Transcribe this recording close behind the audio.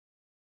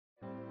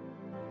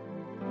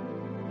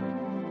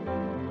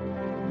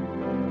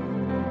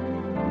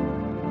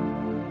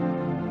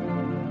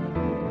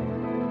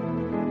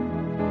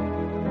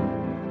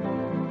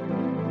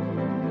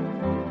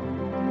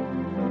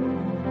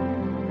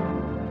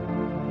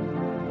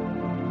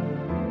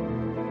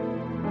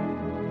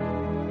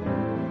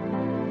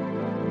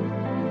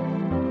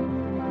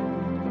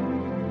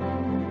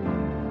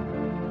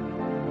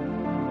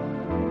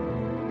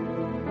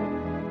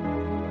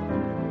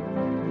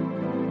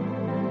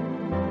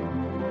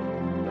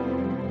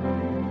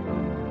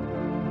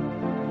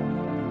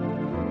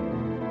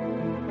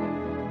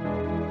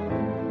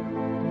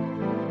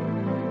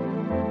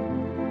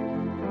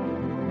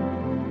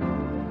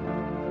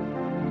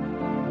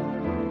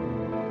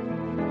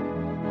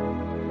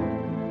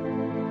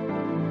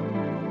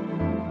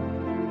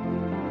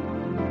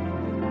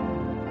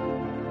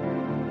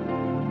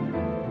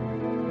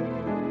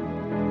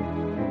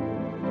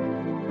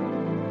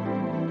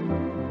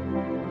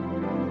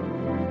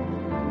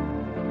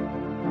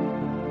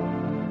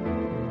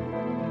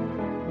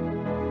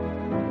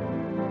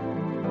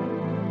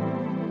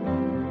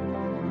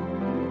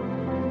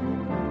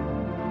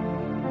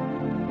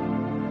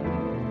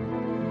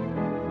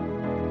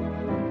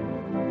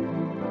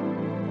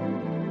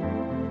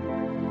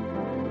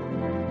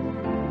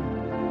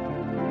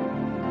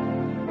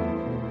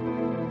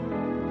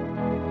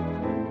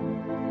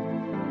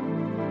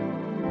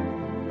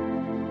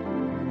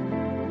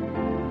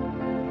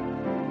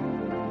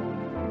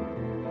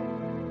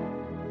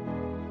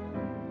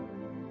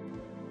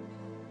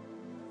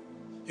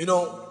You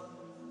know,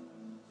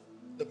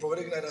 the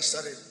prophetic night has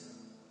started.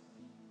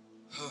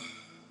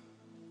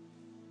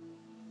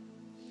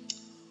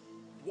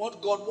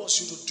 What God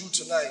wants you to do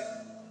tonight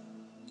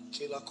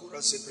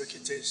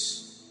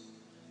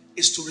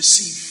is to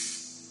receive.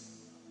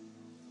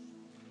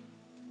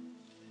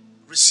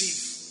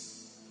 Receive.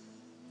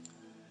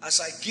 As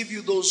I give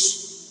you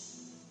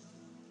those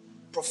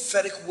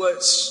prophetic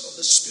words of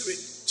the Spirit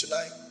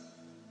tonight,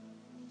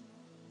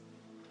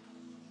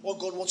 what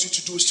God wants you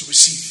to do is to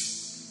receive.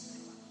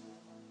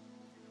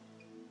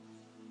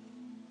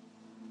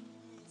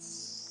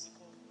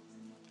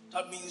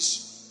 That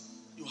means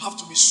you have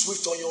to be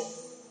swift on your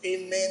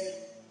amen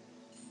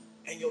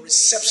and your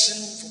reception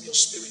from your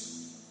spirit.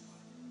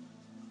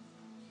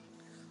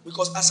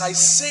 Because as I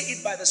say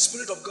it by the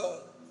Spirit of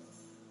God,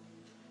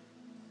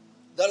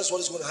 that is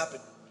what is going to happen.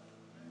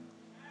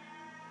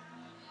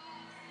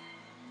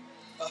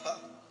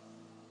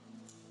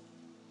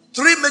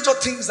 Three major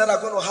things that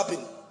are going to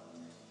happen.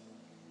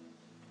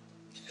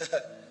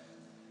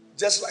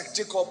 Just like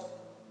Jacob,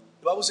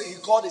 the Bible says he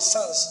called his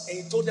sons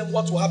and he told them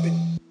what will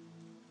happen.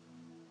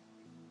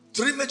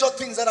 Three major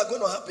things that are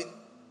going to happen.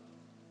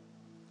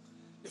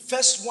 The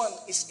first one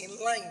is in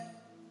line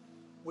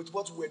with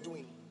what we're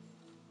doing.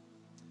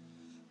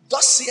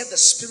 Thus saith the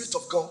Spirit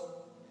of God.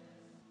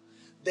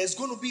 There's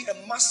going to be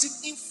a massive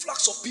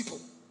influx of people.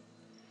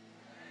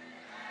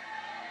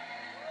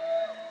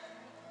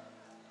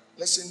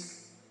 Listen.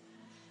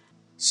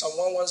 Psalm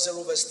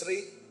 110 verse 3.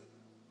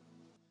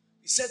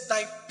 He said,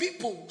 thy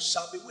people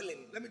shall be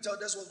willing. Let me tell you,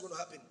 that's what's going to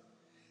happen.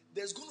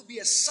 There's going to be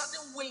a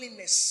sudden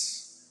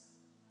willingness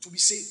to be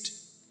saved.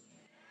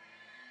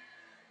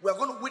 We are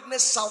going to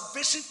witness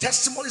salvation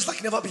testimonies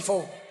like never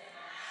before.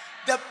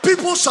 The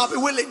people shall be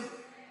willing.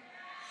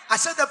 I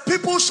said the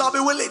people shall be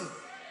willing.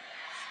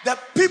 The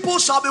people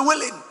shall be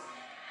willing.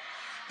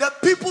 The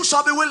people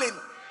shall be willing.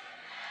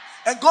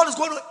 And God is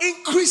going to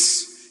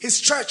increase His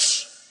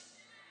church.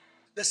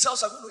 The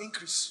cells are going to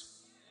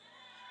increase.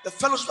 The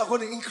fellowships are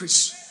going to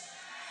increase.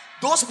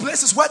 Those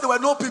places where there were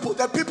no people,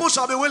 the people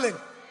shall be willing.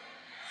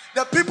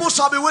 The people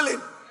shall be willing.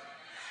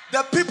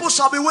 The people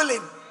shall be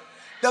willing.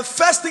 The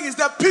first thing is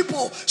that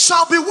people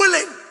shall be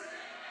willing.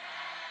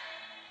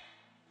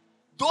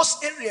 Those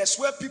areas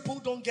where people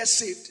don't get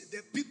saved,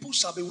 the people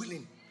shall be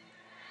willing.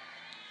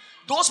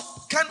 Those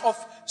kind of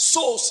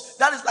souls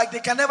that is like they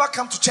can never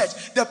come to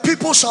church, the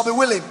people shall be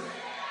willing.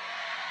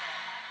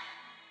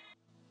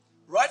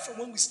 Right from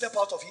when we step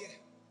out of here,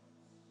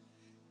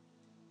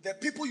 the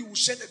people you will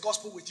share the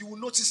gospel with, you will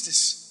notice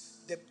this.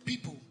 The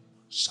people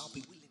shall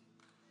be willing.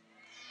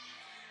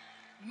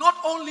 Not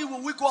only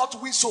will we go out to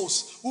win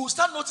souls, we will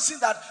start noticing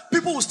that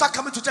people will start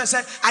coming to church and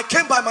say, I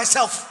came by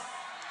myself.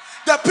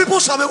 The people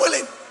shall be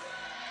willing.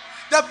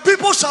 The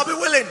people shall be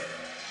willing.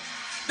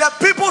 The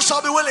people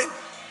shall be willing.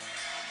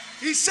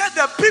 He said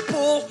the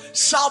people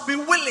shall be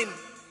willing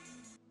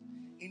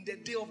in the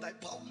day of thy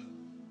power.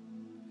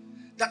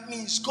 That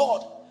means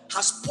God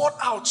has poured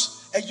out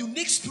a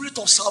unique spirit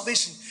of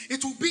salvation.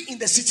 It will be in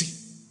the city.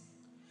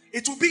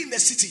 It will be in the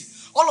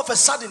city. All of a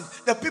sudden,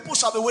 the people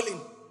shall be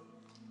willing.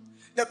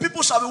 The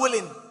people shall be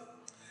willing.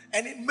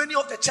 And in many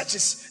of the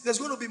churches, there's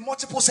going to be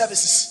multiple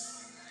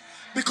services.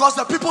 Because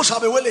the people shall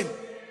be willing.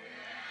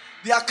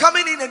 They are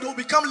coming in and they will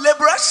become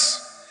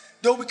laborers.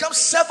 They will become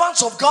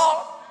servants of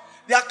God.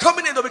 They are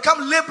coming in, they'll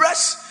become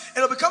laborers. And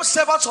they'll become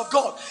servants of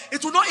God.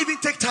 It will not even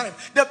take time.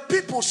 The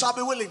people shall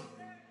be willing.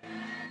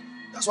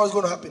 That's what's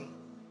going to happen.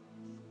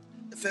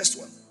 The first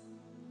one.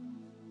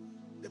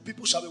 The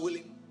people shall be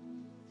willing.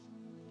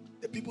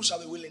 The people shall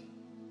be willing.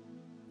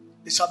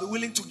 They shall be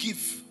willing to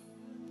give.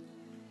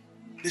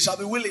 They shall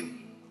be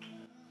willing.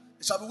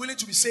 They shall be willing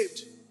to be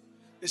saved.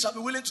 They shall be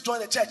willing to join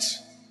the church.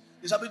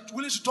 They shall be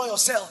willing to join your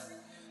cell.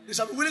 They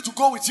shall be willing to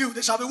go with you.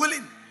 They shall be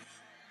willing.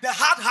 The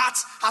hard heart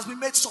has been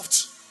made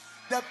soft.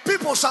 The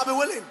people shall be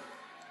willing.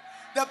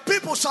 The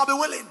people shall be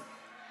willing.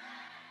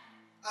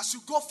 As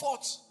you go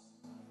forth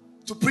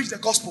to preach the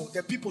gospel,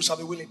 the people shall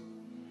be willing.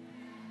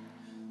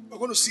 We're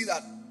going to see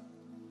that.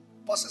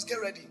 Pastors, get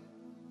ready.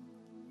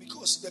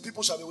 Because the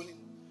people shall be willing.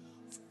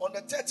 On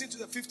the 13th to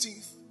the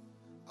 15th,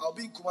 I'll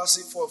be in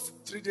Kumasi for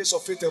 3 days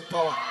of faith and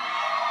power.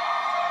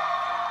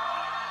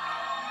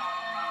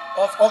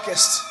 Of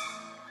August.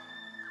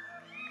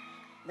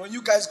 When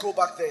you guys go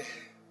back there,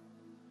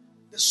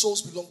 the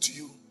souls belong to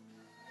you.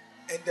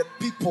 And the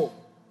people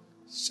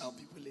shall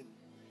be willing.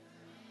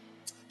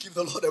 Give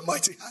the Lord a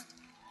mighty hand.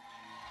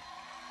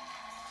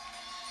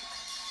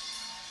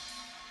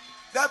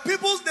 The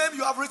people's name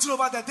you have written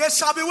over there, they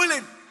shall be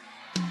willing.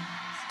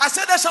 I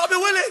said they shall be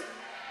willing.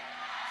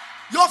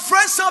 Your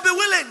friends shall be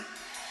willing.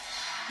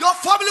 Your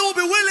family will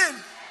be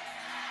willing.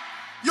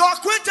 Your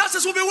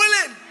acquaintances will be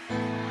willing.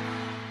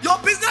 Your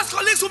business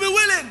colleagues will be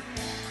willing.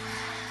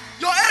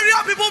 Your area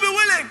people will be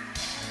willing.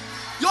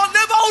 Your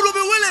neighborhood will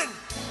be willing.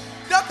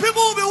 The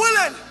people will be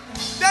willing.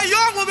 The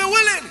young will be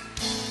willing.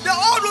 The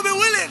old will be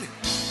willing.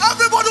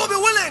 Everybody will be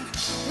willing.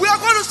 We are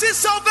going to see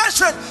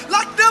salvation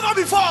like never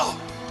before.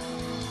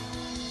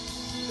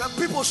 The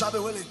people shall be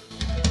willing.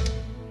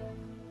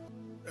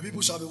 The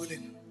people shall be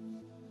willing.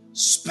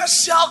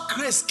 Special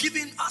grace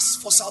given us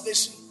for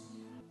salvation.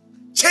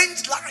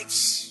 Change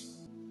lives.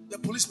 The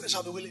policemen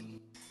shall be willing.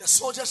 The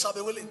soldiers shall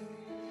be willing.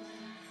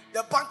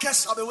 The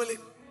bankers shall be willing.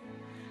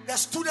 The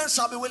students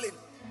shall be willing.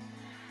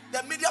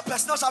 The media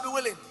personnel shall be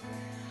willing.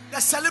 The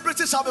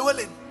celebrities shall be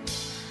willing.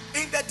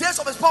 In the days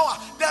of his power,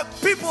 the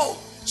people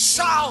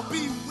shall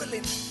be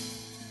willing.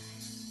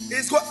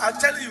 I'm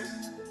telling you,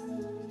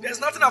 there's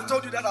nothing I've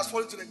told you that has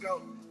fallen to the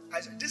ground.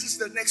 This is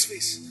the next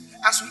phase.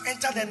 As we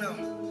enter there now,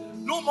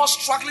 no more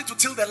struggling to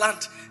till the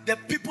land. The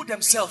people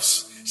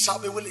themselves shall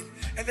be willing.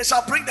 And they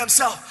shall bring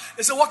themselves.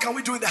 They say, what can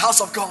we do in the house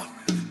of God?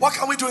 What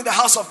can we do in the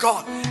house of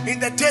God? In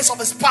the days of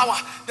his power,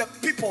 the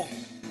people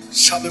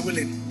shall be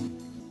willing.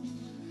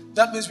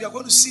 That means we are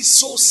going to see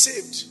souls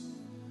saved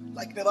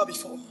like never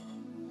before.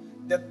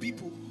 The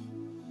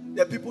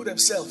people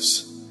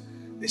themselves,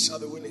 they shall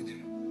be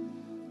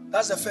willing.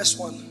 That's the first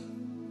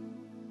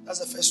one. That's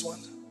the first one.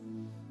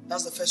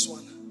 That's the first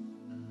one.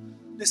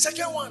 The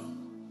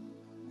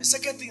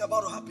second thing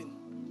about to happen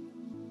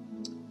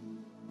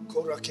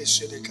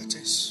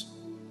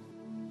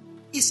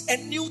is a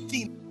new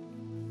thing.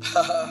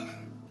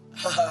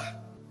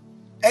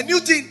 A new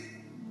thing.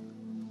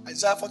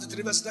 Isaiah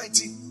 43 verse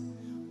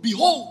 19.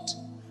 Behold,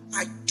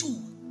 I do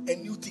a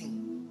new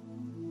thing.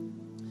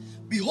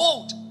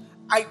 Behold,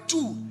 I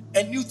do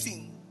a new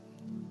thing.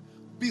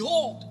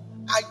 Behold,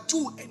 I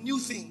do a new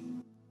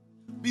thing.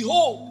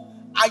 Behold,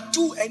 I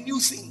do a new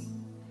thing.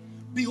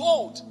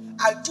 Behold,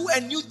 I do a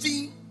new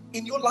thing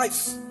in your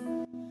life.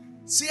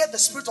 Saith the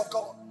Spirit of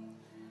God.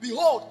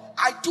 Behold,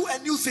 I do a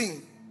new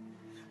thing.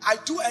 I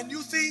do a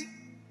new thing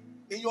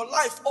in your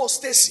life, oh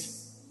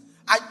Stacy.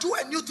 I do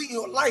a new thing in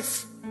your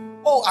life,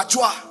 oh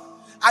Ajua.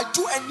 I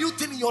do a new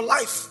thing in your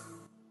life.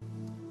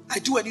 I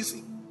do a new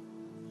thing.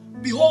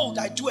 Behold,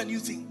 I do a new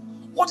thing.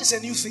 What is a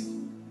new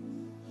thing?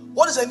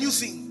 What is a new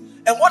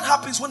thing? And what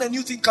happens when a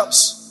new thing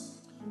comes?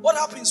 What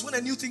happens when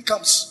a new thing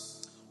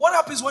comes? What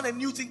happens when a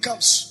new thing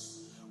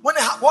comes? What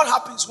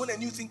happens when a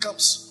new thing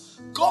comes?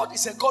 God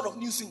is a God of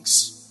new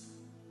things.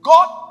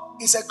 God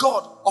is a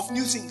God of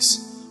new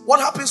things. What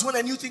happens when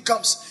a new thing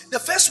comes? The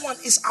first one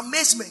is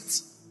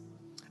amazement.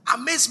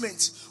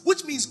 Amazement,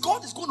 which means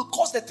God is going to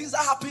cause the things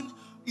that happen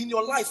in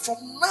your life from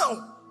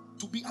now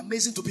to be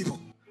amazing to people.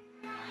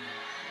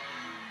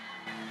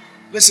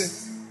 Listen.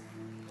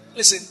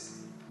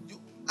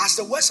 As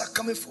the words are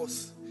coming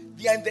forth,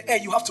 they are in the air,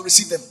 you have to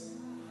receive them.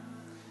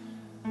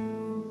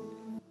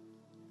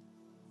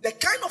 The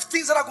kind of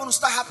things that are going to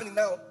start happening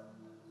now,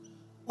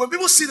 when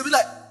people see them, they'll be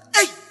like,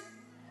 hey.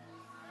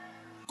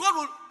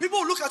 People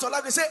will look at your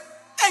life, they say,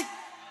 hey.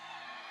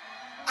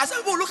 As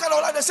people look at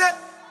your life, they say,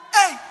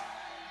 hey.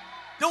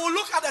 They will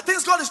look at the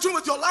things God is doing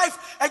with your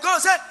life, and God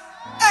will say,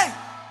 hey.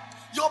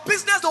 Your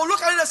business, they will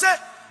look at it and say,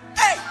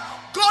 hey,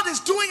 God is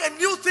doing a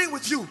new thing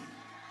with you.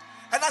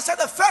 And I said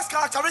the first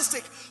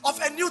characteristic of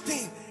a new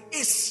thing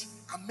is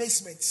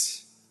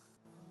amazement.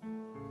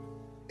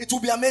 It will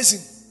be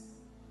amazing.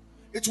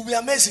 It will be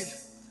amazing.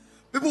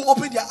 People will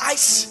open their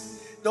eyes.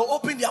 They'll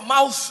open their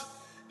mouth.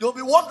 They'll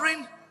be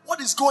wondering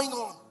what is going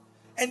on.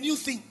 A new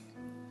thing.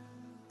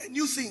 A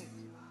new thing.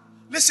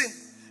 Listen,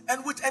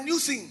 and with a new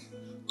thing,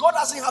 God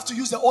doesn't have to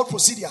use the old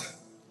procedure.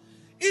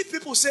 If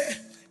people say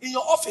in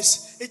your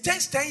office, it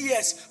takes 10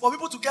 years for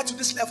people to get to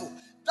this level,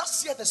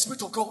 that's here the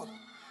Spirit of God.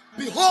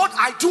 Behold,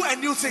 I do a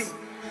new thing.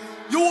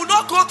 You will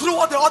not go through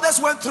what the others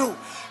went through.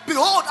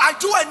 Behold, I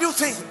do a new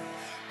thing.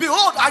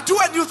 Behold, I do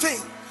a new thing.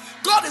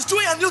 God is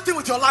doing a new thing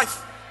with your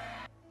life.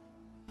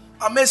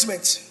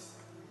 Amazement.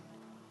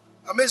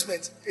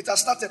 Amazement. It has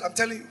started, I'm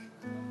telling you.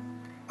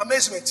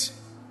 Amazement.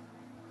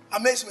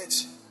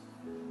 Amazement.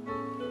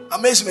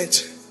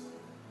 Amazement.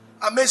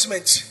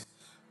 Amazement.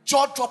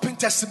 Jaw-dropping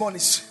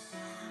testimonies.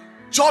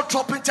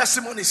 Jaw-dropping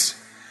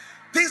testimonies.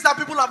 Things that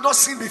people have not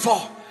seen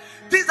before.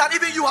 Things that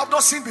even you have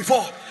not seen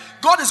before.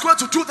 God is going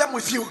to do them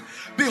with you.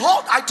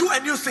 Behold, I do a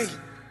new thing.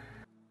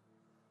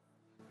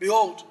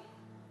 Behold,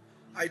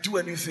 I do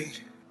a new thing.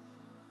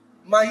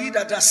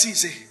 Maida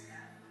dasize.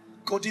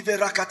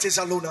 Kodivera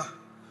katezalona.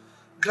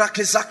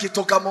 Grakezaki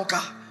togamoka.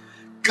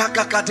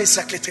 Gagagade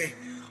sakete.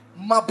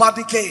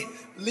 Mabadike.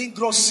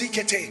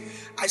 Lingrosikete.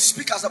 I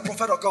speak as a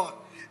prophet of God.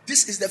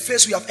 This is the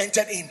phase we have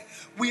entered in.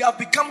 We have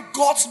become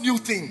God's new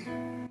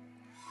thing.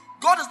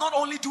 God is not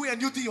only doing a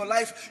new thing in your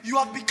life, you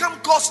have become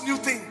God's new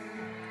thing.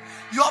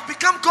 You have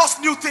become God's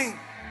new thing.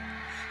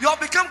 You have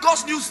become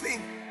God's new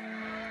thing.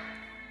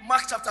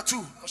 Mark chapter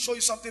 2. I'll show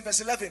you something, verse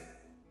 11.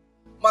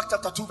 Mark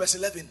chapter 2, verse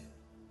 11.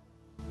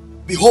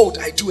 Behold,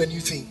 I do a new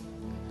thing.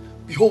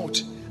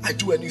 Behold, I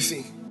do a new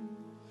thing.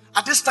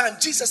 At this time,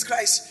 Jesus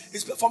Christ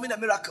is performing a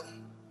miracle.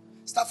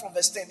 Start from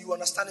verse 10, you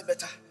understand it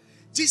better.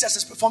 Jesus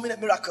is performing a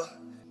miracle.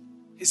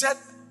 He said,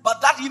 but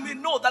that ye may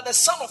know that the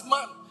Son of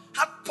Man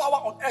had power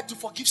on earth to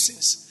forgive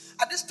sins.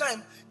 At this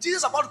time,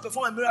 Jesus is about to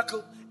perform a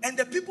miracle, and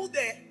the people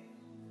there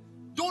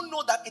don't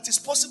know that it is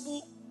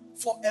possible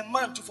for a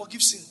man to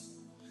forgive sin.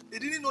 They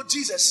didn't know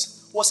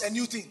Jesus was a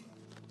new thing.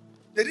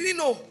 They didn't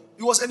know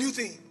he was a new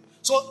thing.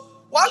 So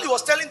while he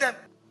was telling them,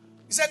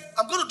 he said,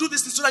 I'm going to do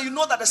this thing so that you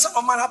know that the Son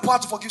of Man had power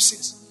to forgive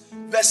sins.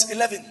 verse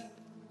 11.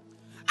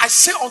 I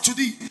say unto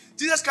thee,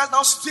 Jesus Christ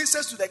now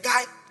says to the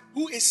guy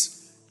who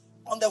is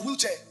on the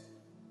wheelchair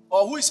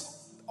or who is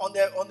on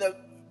the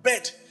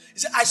bed. He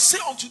said, I say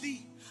unto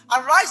thee,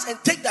 arise and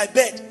take thy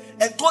bed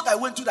and go thy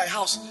way into thy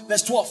house.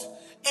 Verse 12.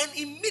 And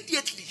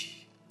immediately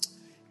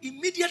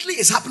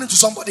it's happening to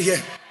somebody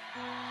here.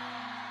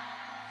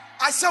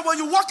 I said, when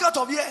you walk out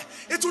of here,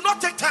 it will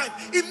not take time.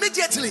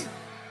 Immediately.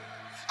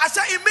 I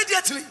said,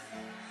 immediately.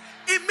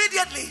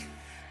 Immediately.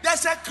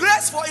 There's a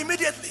grace for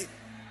immediately.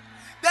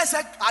 There's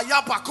a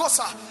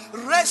ayapakosa,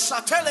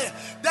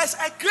 reshatele. There's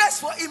a grace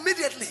for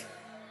immediately.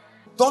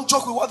 Don't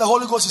joke with what the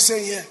Holy Ghost is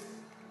saying here.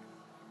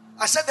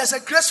 I said there's a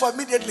grace for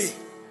immediately.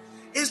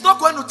 It's not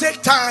going to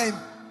take time.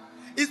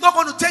 It's not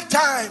going to take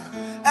time.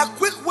 A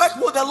quick work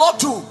will the Lord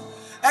do.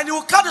 And He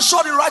will cut it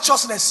short in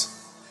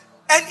righteousness.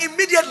 And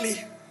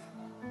immediately,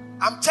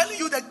 I'm telling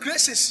you the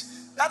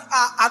graces that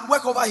are at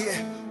work over here.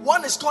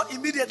 One is called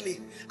immediately.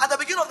 At the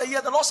beginning of the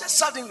year, the Lord said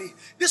suddenly.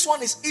 This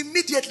one is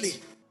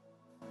immediately.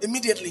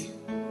 Immediately.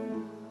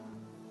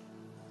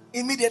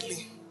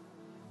 Immediately.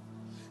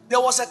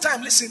 There was a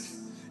time, listen.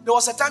 There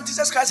was a time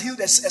Jesus Christ healed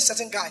a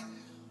certain guy.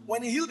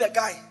 When He healed the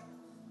guy,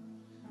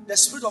 the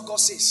Spirit of God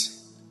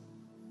says,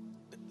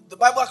 the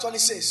Bible actually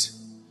says,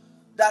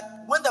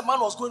 that when the man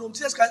was going home,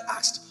 Jesus Christ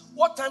asked,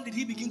 what time did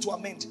He begin to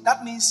amend?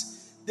 That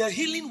means the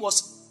healing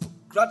was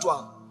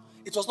gradual.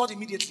 It was not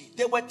immediately.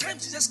 There were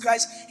times Jesus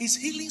Christ, His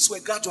healings were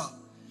gradual.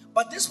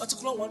 But this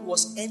particular one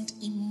was end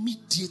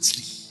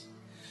immediately.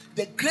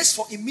 The grace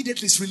for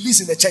immediately is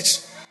released in the church.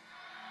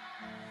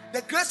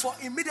 The grace for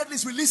immediately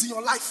is released in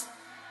your life.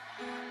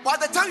 By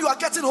the time you are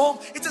getting home,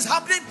 it is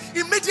happening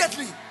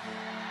immediately.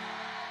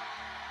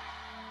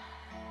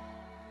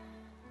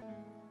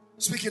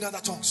 Speak in other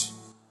tongues.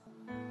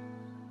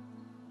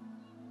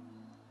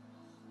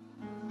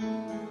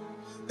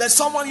 There's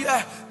someone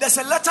here, there's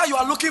a letter you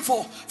are looking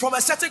for from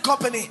a certain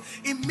company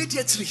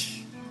immediately.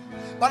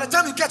 By the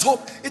time you get home,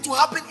 it will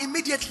happen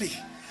immediately.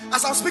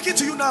 As I'm speaking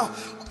to you now,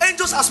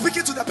 angels are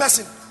speaking to the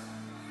person.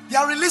 They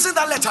are releasing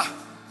that letter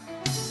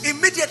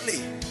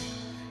immediately.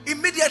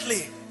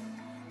 Immediately.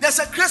 There's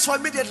a grace for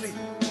immediately.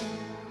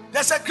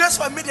 There's a grace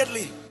for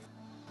immediately.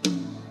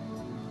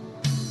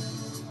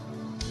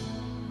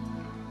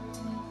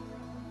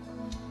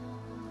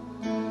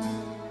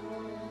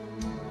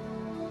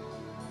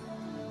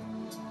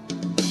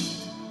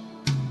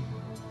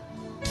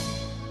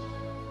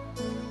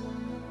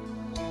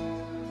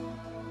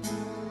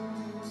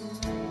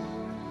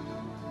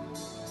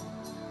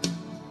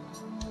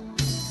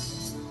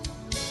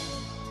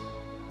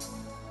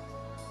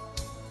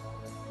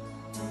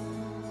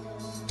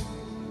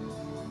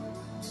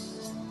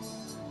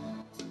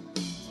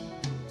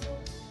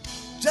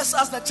 Just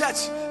as the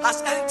church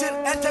has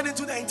entered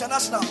into the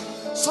international,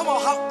 some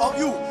of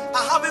you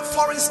are having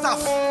foreign staff.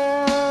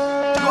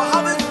 You are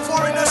having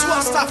foreigners who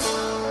are staff.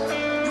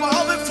 You are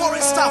having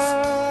foreign staff.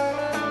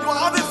 You are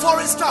having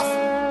foreign staff.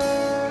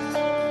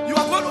 You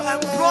are going to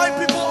employ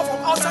people from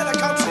outside the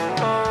country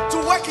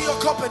to work in your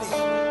company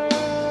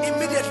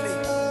immediately.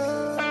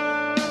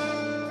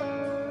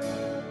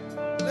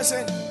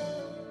 Listen.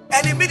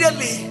 And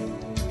immediately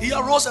he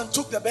arose and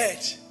took the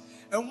bed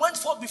and went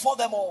forth before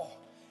them all.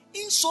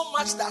 In so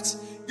much that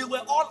they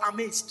were all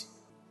amazed.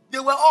 They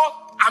were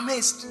all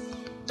amazed.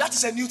 That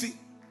is a new thing.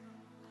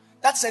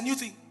 That's a new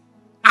thing.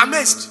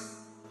 Amazed.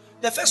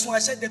 The first one I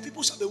said, the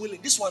people shall be willing.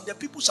 This one, the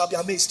people shall be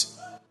amazed.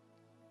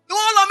 They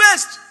were all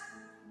amazed.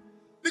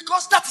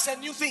 Because that is a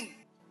new thing.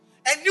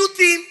 A new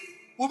thing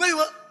will make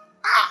you,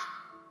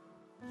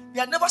 they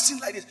had never seen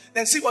like this.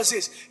 Then see what it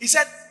says. He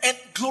said, and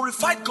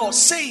glorified God,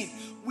 saying,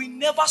 we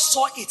never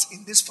saw it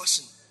in this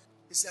fashion.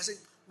 He said,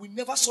 we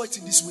never saw it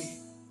in this way.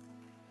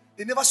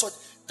 They never saw it.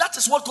 That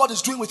is what God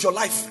is doing with your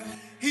life.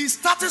 He is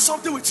starting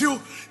something with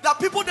you that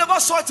people never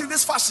saw it in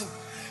this fashion.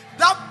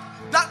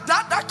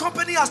 That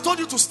company has told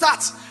you to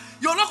start.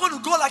 You're not going to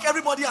go like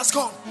everybody has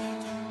gone.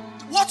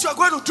 What you are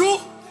going to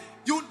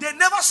do, they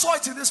never saw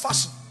it in this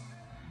fashion.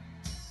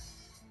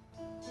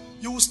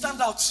 You will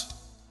stand out.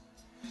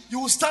 You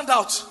will stand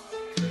out.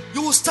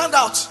 You will stand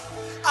out.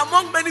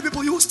 Among many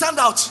people, you will stand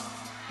out.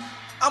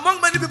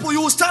 Among many people,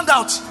 you will stand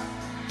out.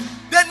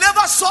 They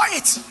never saw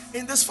it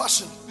in this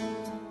fashion.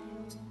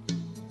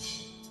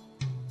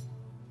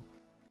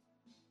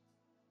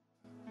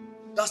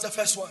 That's the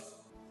first one.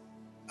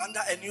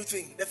 Under a new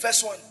thing. The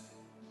first one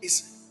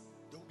is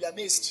they will be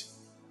amazed.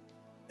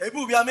 The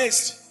people will be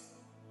amazed.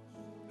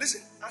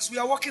 Listen, as we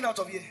are walking out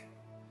of here,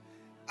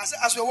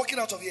 as we are walking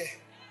out of here,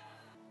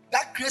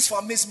 that grace for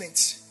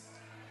amazement,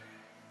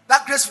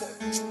 that grace for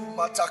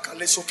Mataka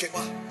Lesokeba,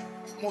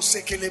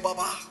 Mosekele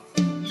Baba,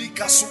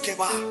 Lika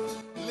Sukeba,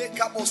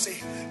 Leka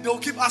Mose. They will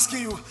keep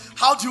asking you,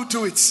 how do you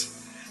do it?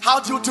 How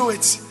do you do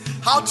it?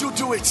 How do you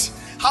do it?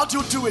 How do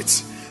you do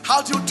it?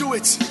 How do you do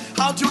it?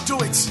 How do you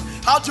do it?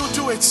 How do you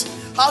do it?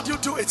 How do you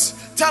do it?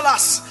 Tell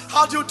us.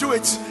 How do you do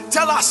it?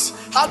 Tell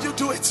us. How do you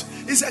do it?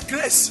 It's a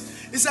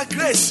grace. It's a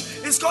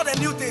grace. It's called a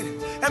new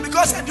thing. And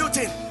because a new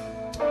thing,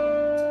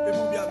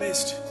 people will be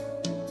amazed.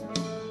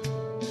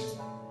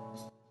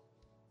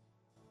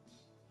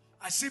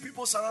 I see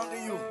people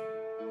surrounding you.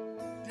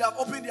 They have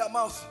opened their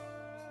mouth.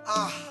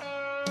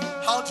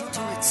 How do you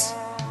do it?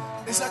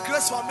 It's a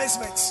grace for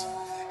amazement.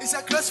 It's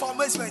a grace for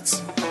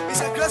amazement.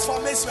 It's a grace for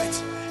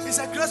amazement. It's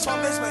a grace for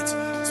amazement.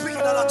 Speak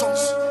in other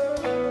tongues.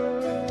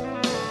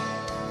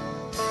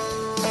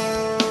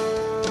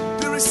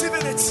 Be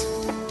receiving it.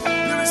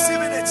 Be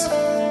receiving it.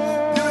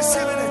 Be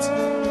receiving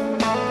it.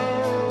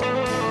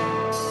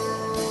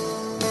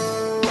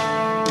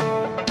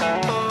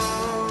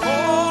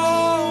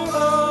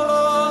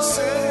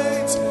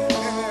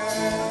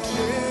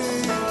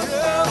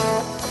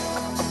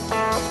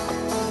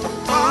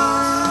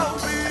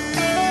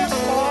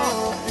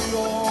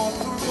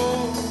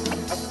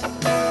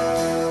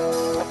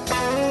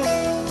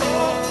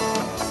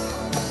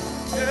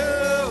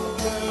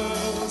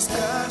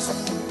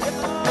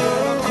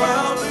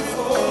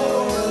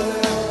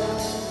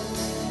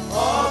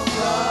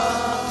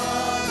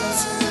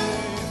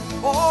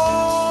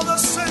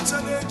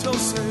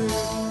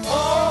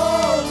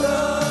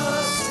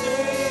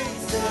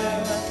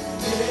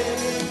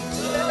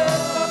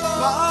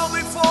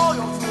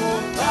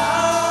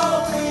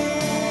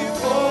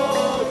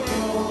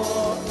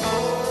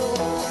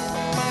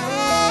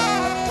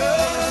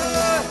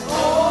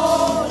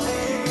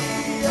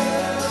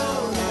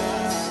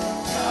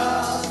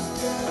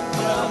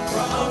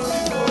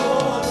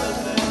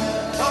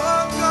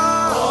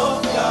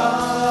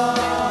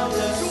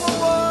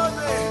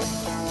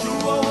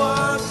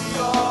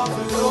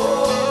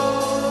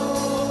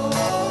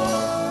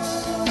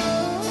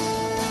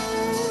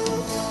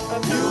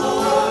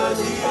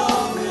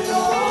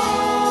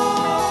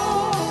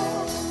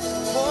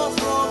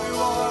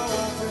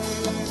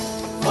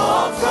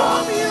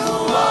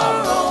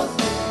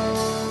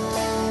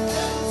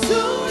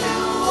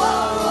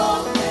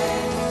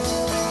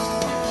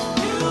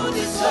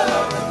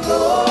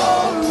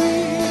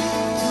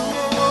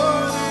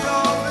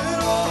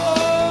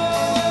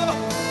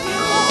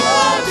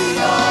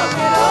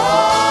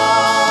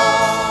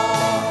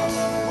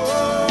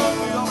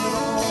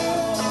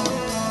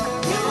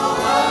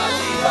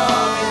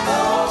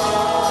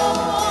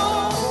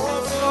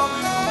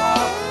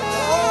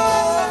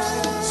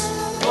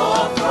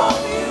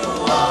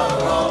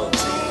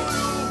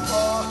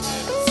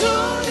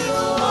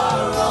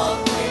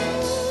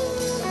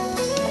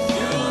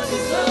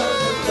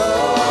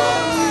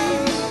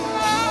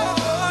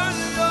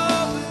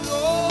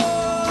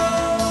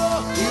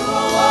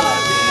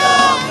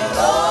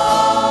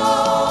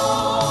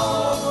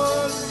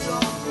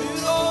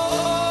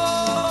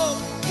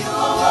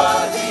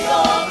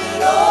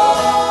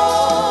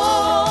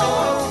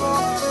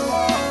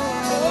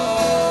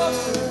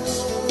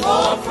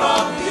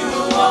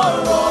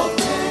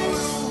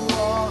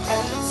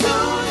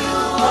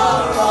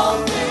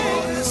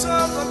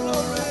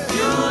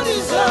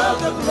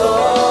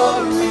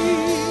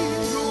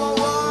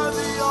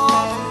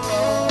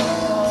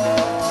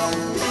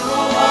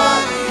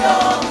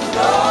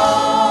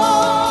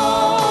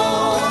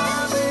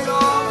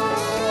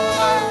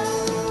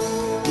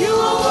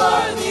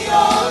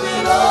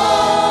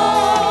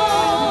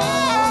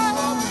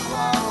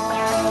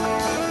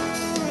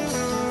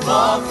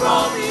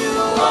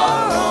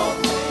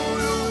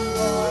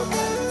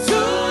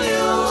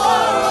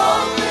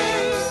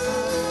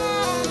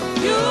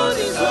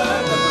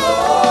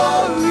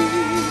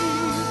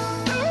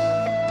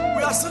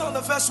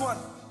 One.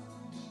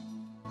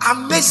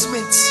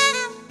 Amazement.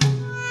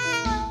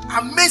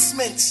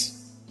 Amazement.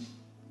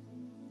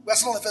 We are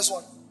still on the first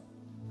one.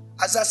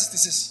 Isaiah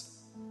 66.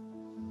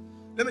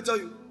 Let me tell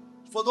you,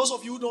 for those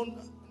of you who don't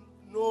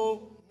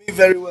know me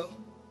very well,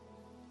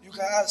 you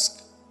can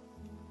ask.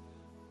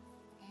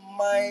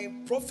 My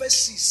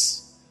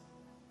prophecies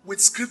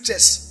with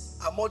scriptures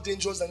are more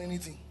dangerous than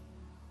anything.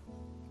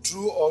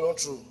 True or not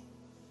true?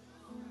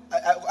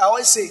 I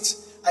always say it.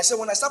 I said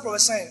when I start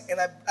prophesying and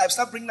I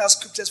start bringing out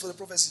scriptures for the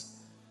prophecy,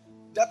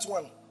 that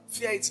one,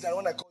 fear it than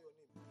when I call your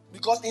name.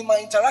 Because in my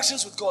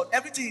interactions with God,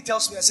 everything He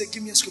tells me, I say,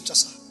 give me a scripture,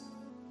 sir.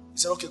 He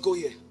said, okay, go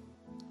here.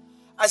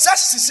 Isaiah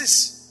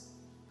 66,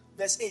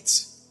 verse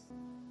 8.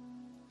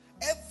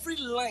 Every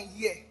line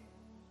here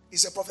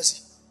is a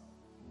prophecy.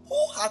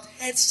 Who had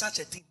heard such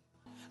a thing?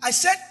 I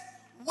said,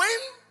 when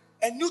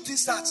a new thing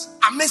starts,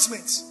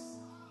 amazement.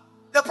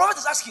 The prophet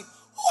is asking,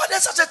 who had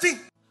heard such a thing?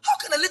 How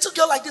can a little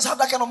girl like this have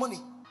that kind of money?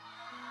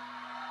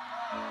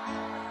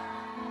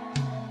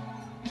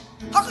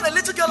 How can a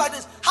little girl like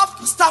this have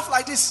stuff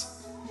like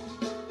this?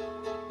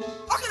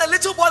 How can a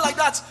little boy like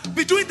that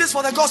be doing this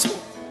for the gospel?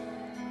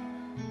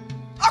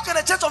 How can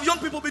a church of young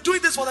people be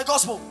doing this for the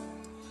gospel?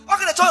 How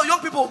can a church of young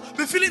people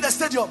be filling the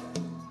stadium?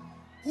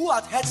 Who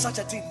had heard such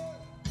a thing?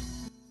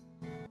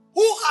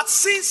 Who had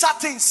seen such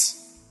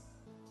things?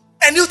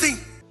 A new thing.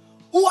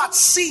 Who had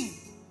seen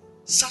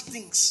such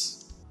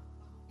things?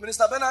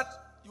 Minister Bernard,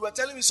 you were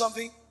telling me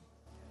something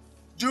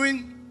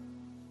during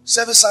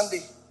service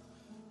Sunday.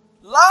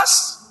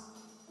 Last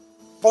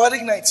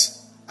prophetic night,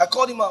 I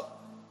called him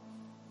up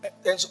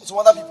and some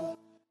other people.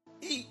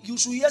 You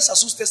should hear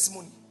Sasu's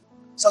testimony.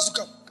 Sasu,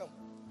 come.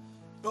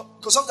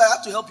 Because sometimes I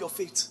have to help your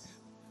faith.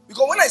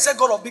 Because when I said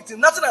God of big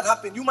things, nothing had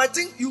happened. You might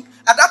think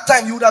at that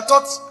time you would have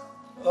thought,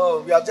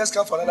 oh, we have just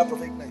come for another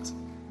prophetic night.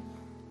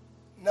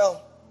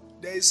 Now,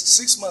 there is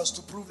 6 months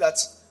to prove that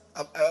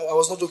I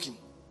was not joking.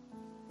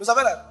 Mr.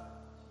 Bernard,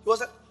 you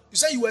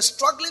said you were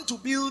struggling to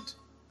build.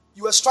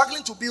 You were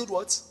struggling to build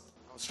what?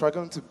 I was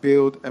struggling to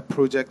build a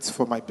project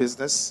for my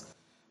business.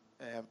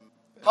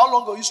 How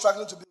long were you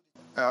struggling to build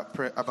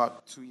it?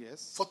 About 2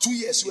 years. For 2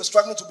 years, you were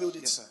struggling to build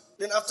it. Yes, sir.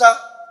 Then after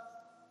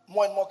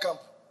more and more camp,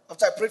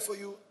 after I prayed for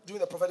you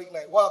during the prophetic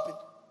night, what happened?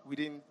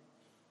 Within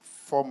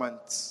 4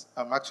 months,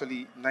 I'm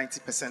actually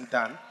 90%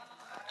 done.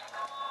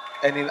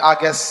 And in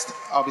August,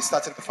 I'll be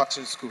starting the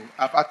fashion school.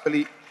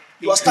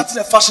 You are starting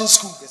a fashion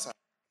school? Yes, sir.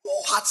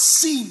 Who had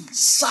seen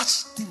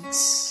such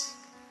things?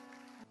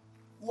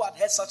 Who had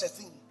heard such a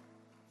thing?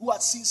 Who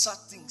had seen such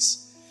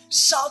things?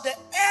 Shall the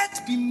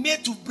earth be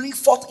made to bring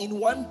forth in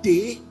one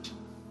day?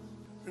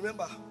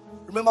 Remember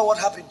what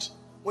happened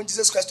when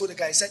Jesus Christ told the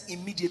guy. He said,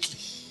 immediately.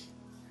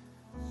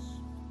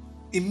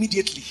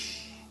 Immediately.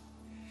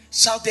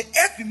 Shall the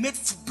earth be made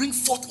to bring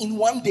forth in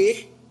one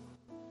day?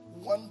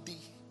 One day.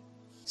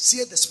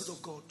 Say the Spirit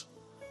of God.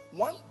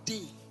 One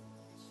day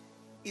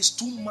is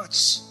too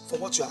much for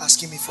what you are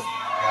asking me for.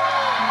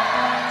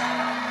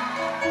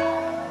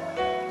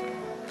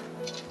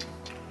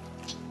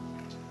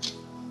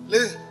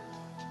 Listen,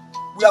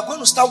 we are going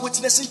to start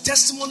witnessing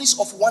testimonies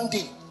of one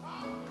day.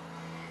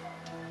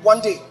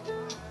 One day.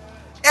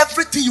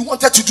 Everything you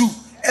wanted to do,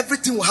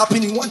 everything will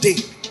happen in one day.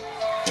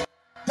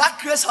 That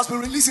grace has been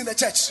released in the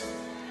church.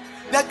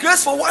 There's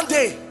grace for one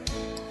day.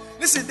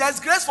 Listen, there's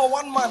grace for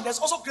 1 month. There's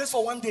also grace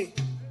for one day.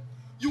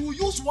 You will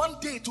use one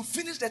day to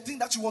finish the thing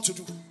that you want to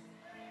do.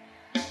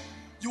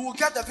 You will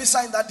get the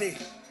visa in that day.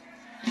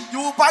 You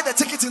will buy the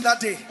ticket in that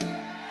day.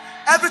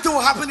 Everything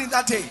will happen in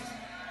that day.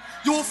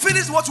 You will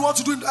finish what you want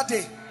to do in that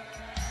day.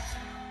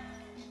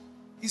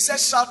 He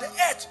says, shall the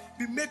earth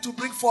be made to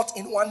bring forth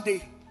in one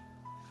day?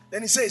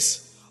 Then he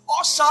says,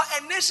 or shall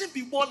a nation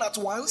be born at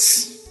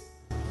once?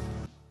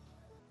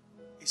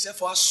 He said,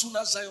 for as soon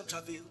as Zion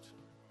travailed,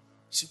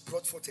 she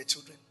brought forth her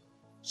children.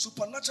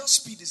 Supernatural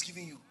speed is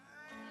giving you.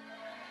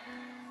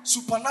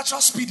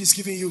 Supernatural speed is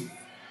giving you.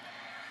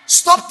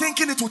 Stop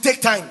thinking it will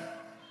take time.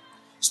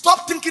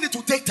 Stop thinking it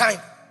will take time.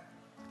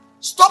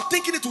 Stop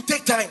thinking it will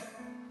take time.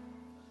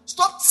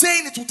 Stop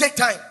saying it will take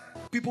time.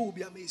 People will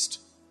be amazed.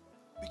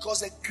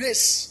 Because the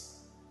grace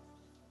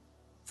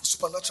for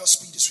supernatural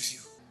speed is with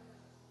you.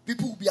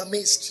 People will be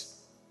amazed.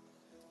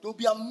 They'll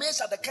be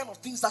amazed at the kind of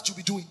things that you'll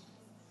be doing.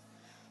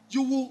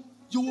 You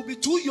will be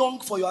too young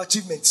for your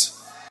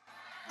achievements.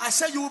 I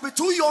said you will be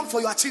too young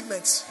for your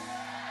achievements.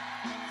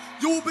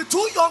 You will be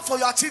too young for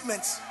your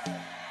achievements.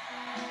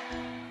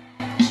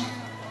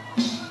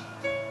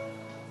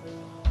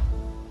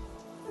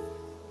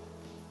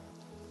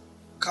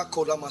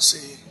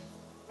 Kakolamase.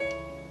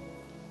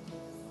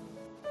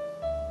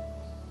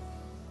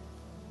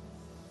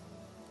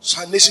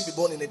 Shall a nation be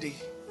born in a day?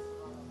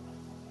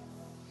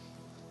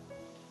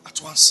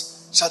 At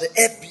once. Shall the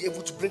earth be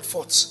able to bring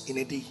forth in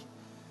a day?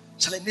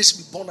 Shall a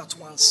nation be born at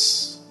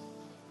once?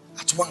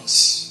 At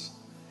once.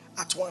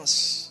 At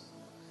once.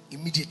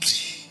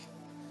 Immediately.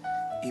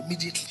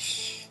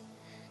 Immediately.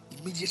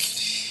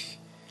 Immediately.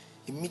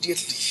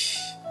 Immediately.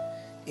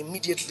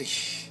 Immediately.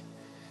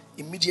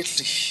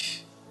 Immediately.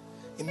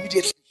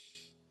 Immediately.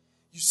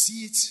 You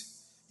see it,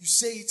 you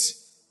say it,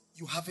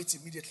 you have it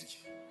immediately.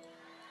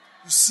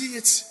 You see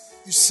it,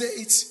 you say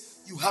it,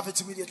 you have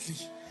it immediately.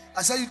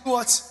 I said, you do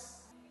what?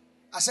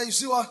 I said, you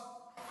see what?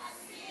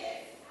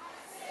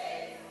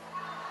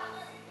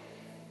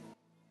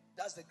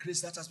 That's the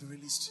grace that has been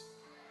released.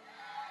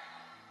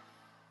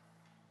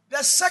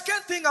 The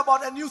second thing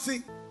about a new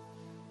thing,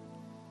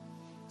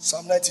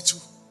 Psalm 92.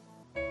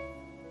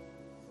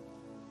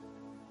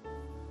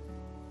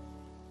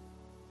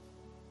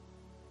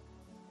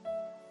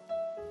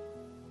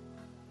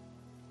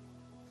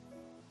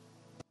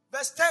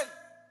 Verse 10.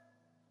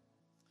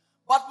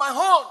 But my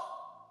horn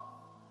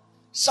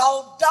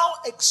shalt thou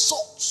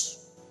exalt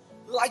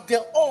like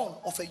the horn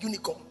of a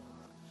unicorn.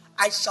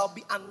 I shall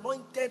be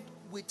anointed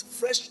with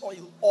fresh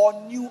oil or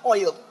new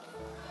oil.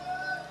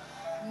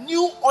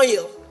 New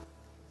oil.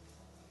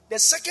 The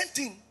second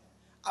thing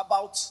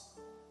about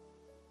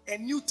a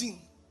new thing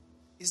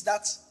is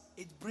that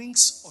it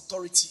brings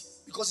authority.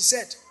 Because he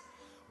said,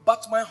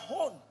 but my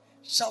horn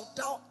shalt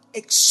thou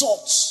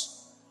exalt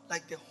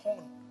like the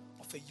horn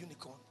of a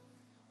unicorn.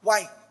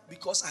 Why?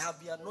 Because I have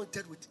been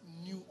anointed with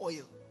new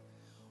oil.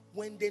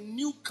 When the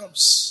new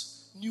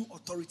comes, new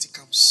authority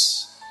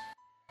comes.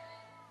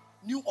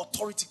 New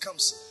authority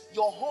comes.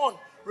 Your horn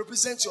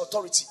represents your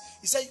authority.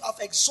 He said, you have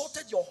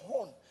exalted your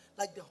horn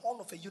like the horn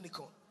of a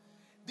unicorn.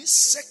 This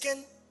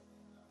second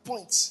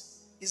point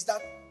is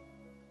that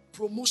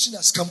promotion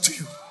has come to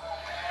you.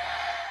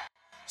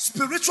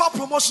 Spiritual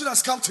promotion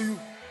has come to you.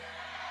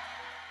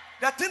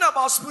 The thing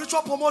about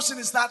spiritual promotion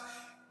is that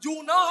you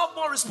will now have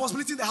more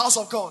responsibility in the house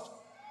of God.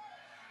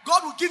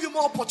 God will give you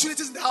more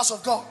opportunities in the house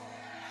of God.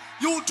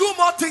 You will do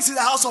more things in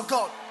the house of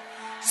God.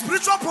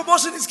 Spiritual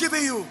promotion is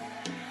giving you.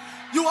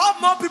 You have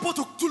more people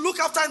to look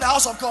after in the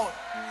house of God.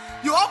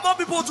 You have more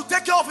people to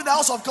take care of in the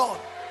house of God.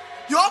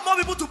 You have more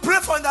people to pray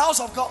for in the house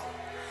of God.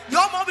 You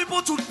have more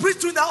people to preach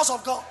to in the house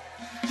of God.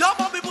 You have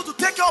more people to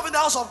take care of in the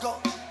house of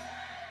God.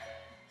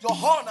 Your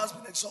horn has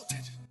been exalted.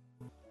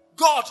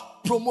 God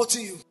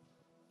promoting you.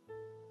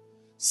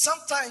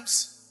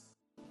 Sometimes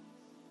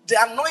the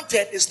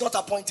anointed is not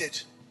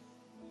appointed.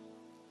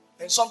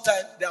 And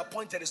sometimes the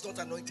appointed is not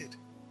anointed.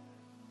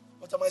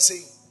 What am I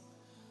saying?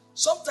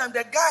 Sometimes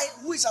the guy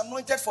who is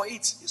anointed for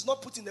it is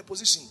not put in the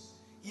position.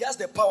 He has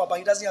the power, but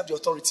he doesn't have the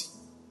authority.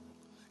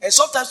 And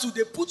sometimes too,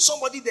 they put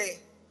somebody there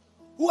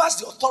who has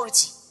the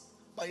authority,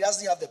 but he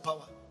doesn't have the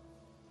power.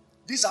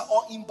 These are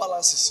all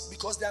imbalances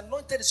because the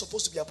anointed is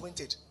supposed to be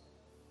appointed.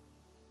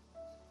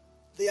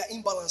 They are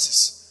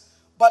imbalances.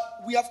 But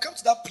we have come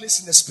to that place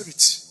in the spirit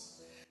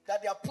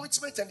that the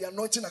appointment and the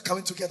anointing are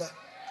coming together.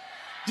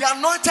 The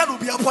anointed will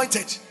be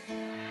appointed.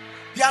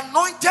 The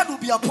anointed will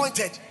be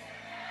appointed.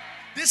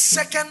 This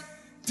second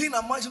thing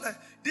I'm mentioning,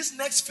 this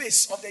next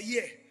phase of the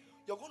year,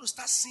 you're going to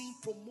start seeing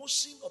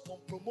promotion upon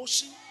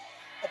promotion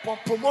upon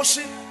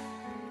promotion.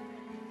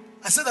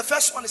 I said the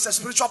first one is a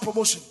spiritual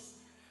promotion.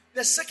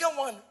 The second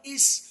one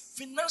is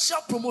financial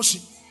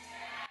promotion.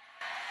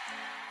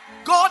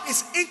 God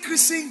is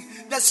increasing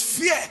the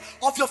sphere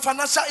of your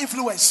financial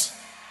influence.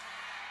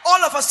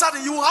 All of a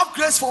sudden, you will have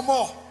grace for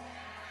more.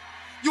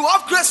 You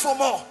have grace for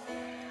more.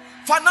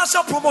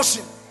 Financial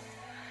promotion.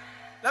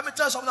 Let me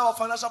tell you something about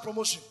financial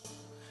promotion.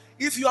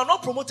 If you are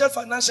not promoted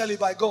financially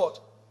by God,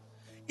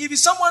 if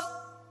someone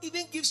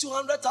even gives you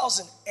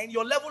 100,000 and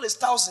your level is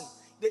 1,000,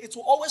 it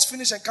will always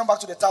finish and come back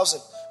to the 1,000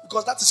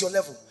 because that is your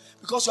level.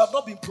 Because you have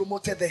not been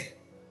promoted there.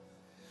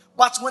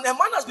 But when a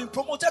man has been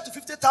promoted to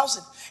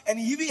 50,000 and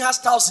he even has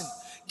 1,000,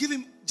 give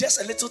him just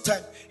a little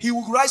time, he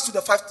will rise to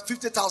the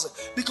 50,000.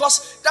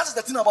 Because that is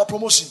the thing about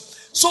promotion.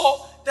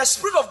 So the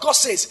Spirit of God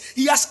says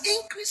He has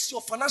increased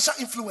your financial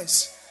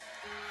influence.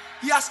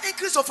 He has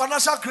increased your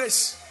financial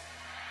grace.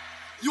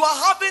 You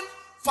are having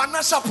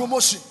financial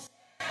promotion.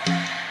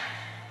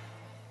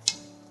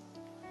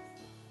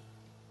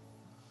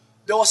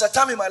 There was a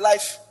time in my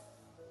life,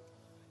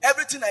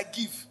 everything I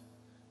give,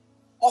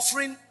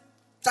 offering,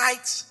 tithe,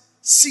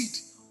 seed,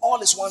 all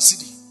is 1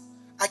 cedi.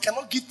 I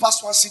cannot give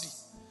past 1 cedi.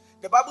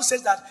 The Bible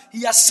says that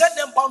He has set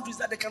them boundaries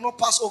that they cannot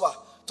pass over.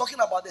 Talking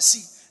about the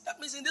sea. That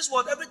means in this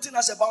world, everything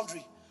has a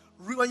boundary.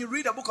 When you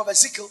read the book of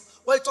Ezekiel,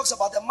 where it talks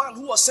about the man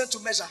who was sent to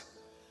measure,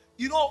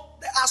 you know,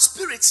 there are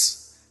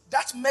spirits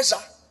that measure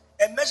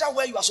and measure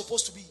where you are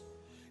supposed to be.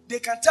 They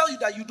can tell you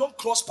that you don't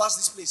cross past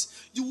this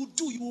place. You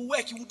will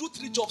work, you will do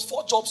 3 jobs,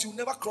 4 jobs, you will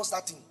never cross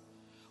that thing.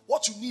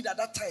 What you need at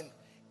that time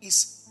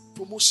is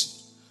promotion.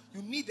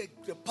 You need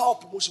the power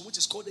of promotion, which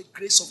is called the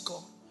grace of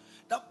God.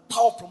 That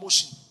power of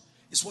promotion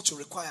is what you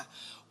require.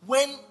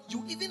 When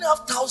you even have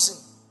 1,000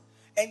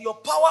 and your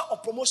power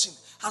of promotion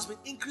has been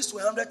increased to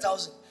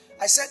 100,000,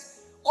 I said,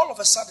 all of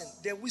a sudden,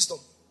 the wisdom,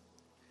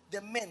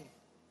 the men,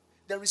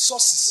 the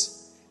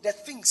resources, the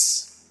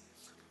things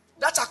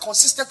that are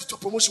consistent with your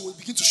promotion will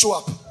begin to show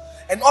up.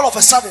 And all of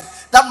a sudden,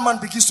 that man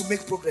begins to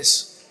make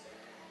progress.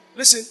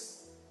 Listen,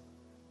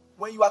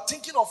 when you are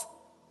thinking of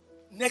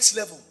next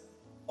level,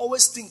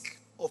 always think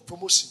of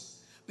promotion.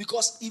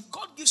 Because if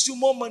God gives you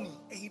more money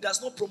and He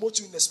does not promote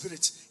you in the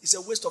spirit, it's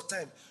a waste of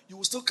time. You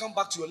will still come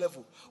back to your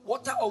level.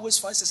 Water always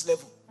finds its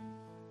level.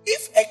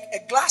 If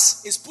a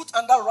glass is put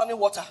under running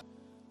water,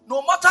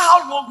 no matter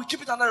how long we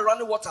keep it under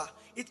running water,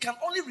 it can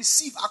only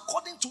receive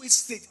according to its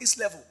state, its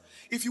level.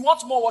 If you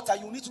want more water,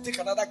 you need to take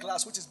another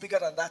glass which is bigger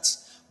than that.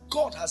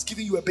 God has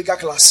given you a bigger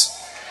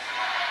glass.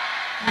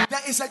 There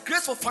is a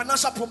grace for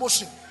financial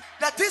promotion.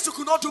 The things you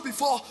could not do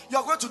before, you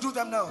are going to do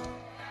them now.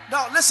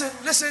 Now listen.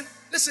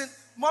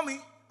 Mommy,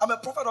 I'm a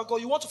prophet of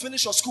God. You want to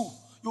finish your school.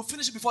 You'll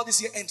finish it before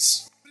this year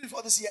ends.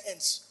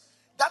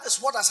 That is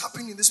what has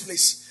happened in this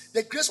place.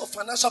 The grace of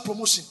financial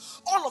promotion.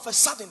 All of a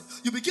sudden,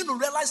 you begin to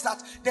realize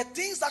that the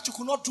things that you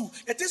could not do,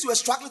 the things you were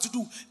struggling to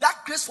do,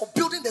 that grace for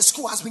building the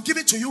school has been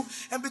given to you.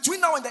 And between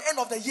now and the end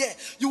of the year,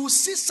 you will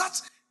see such,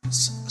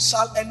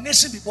 shall a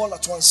nation be born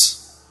at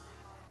once.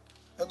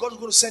 And God is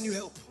going to send you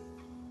help.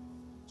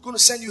 He's going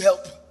to send you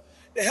help.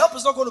 The help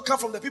is not going to come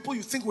from the people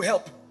you think will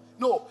help.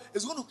 No,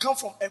 it's going to come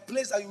from a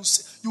place that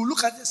you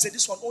look at it and say,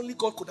 this one, only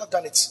God could have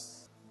done it.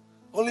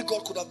 Only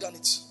God could have done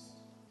it.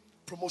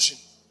 Promotion.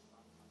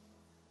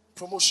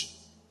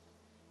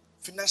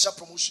 Financial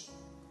promotion.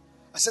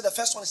 I said the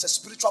first one is a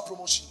spiritual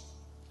promotion.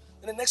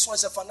 And the next one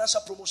is a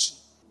financial promotion.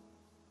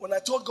 When I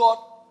told God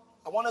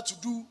I wanted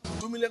to do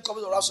 2 million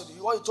copies of Rhapsody,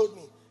 what He told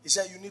me, He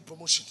said, you need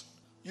promotion.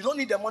 You don't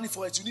need the money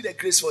for it, you need a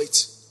grace for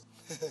it.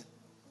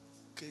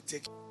 Okay,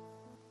 take it.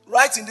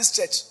 Right in this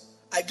church,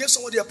 I gave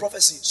somebody a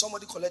prophecy.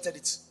 Somebody collected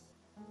it.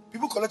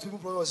 People collect people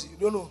prophecy. You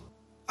don't know.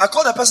 I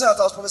called the person that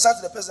I was prophesying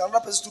to the person.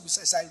 Another person stood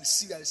beside. I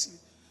receive it.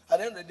 At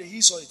the end of the day, he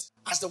saw it.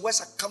 As the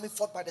words are coming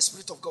forth by the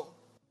Spirit of God,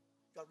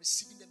 you are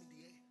receiving them in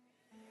the air.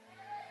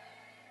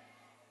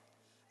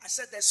 I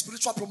said there's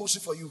spiritual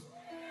promotion for you.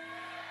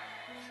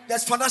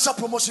 There's financial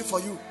promotion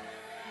for you.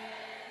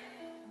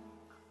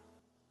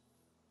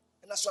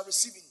 And as you are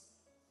receiving,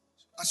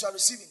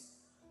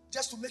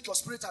 just to make your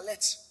spirit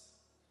alert,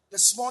 The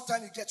small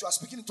time you get, you are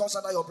speaking in tongues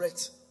under your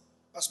breath.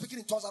 You are speaking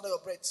in tongues under your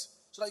breath.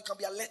 So that you can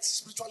be alert,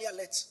 spiritually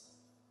alert.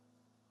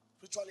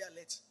 Spiritually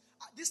alert.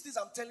 These things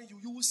I'm telling you,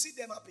 you will see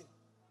them happen.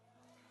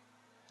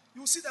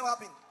 You will see them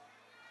happen.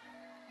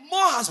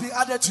 More has been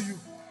added to you.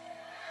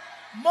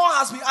 More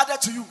has been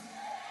added to you.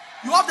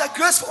 You have the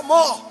grace for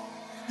more.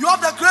 You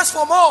have the grace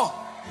for more.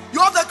 You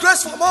have the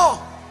grace for more.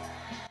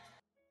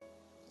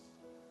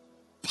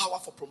 Power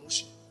for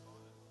promotion.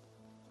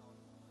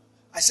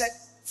 I said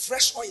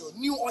fresh oil,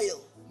 new one.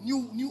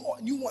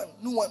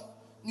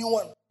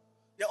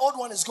 The old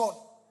one is gone.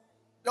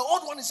 The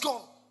old one is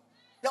gone.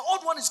 The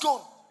old one is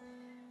gone.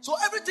 So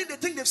everything they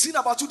think they've seen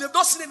about you, they've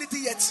not seen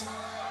anything yet.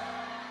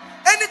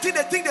 Anything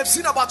they think they've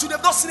seen about you,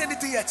 they've not seen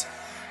anything yet.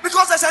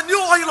 Because there's a new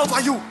oil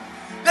over you.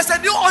 There's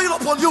a new oil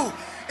upon you.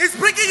 It's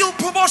bringing you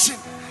promotion.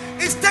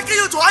 It's taking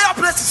you to higher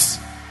places.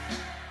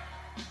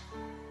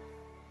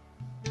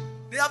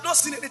 They have not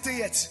seen anything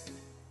yet.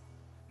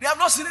 They have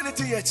not seen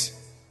anything yet.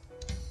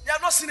 They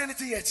have not seen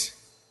anything yet.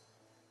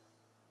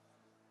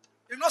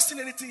 They've not seen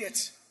anything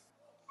yet.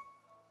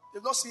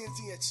 They've not seen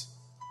anything yet.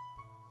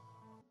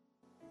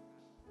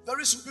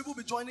 Very soon, people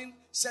will be joining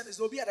service.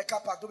 They'll be at the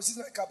car park. They'll be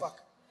sitting at the car park.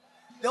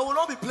 There will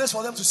not be place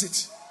for them to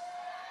sit.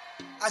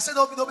 I said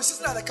they'll be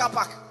sitting at the car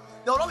park.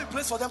 There will not be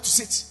place for them to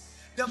sit.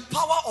 The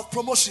power of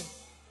promotion.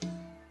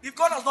 If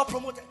God has not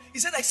promoted, He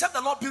said, except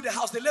the Lord build a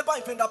house, the labor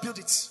in vain that build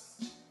it.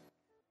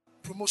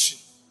 Promotion.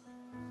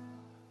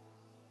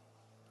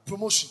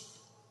 Promotion.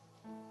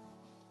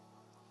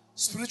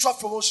 Spiritual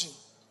promotion.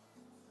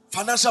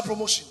 Financial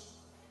promotion.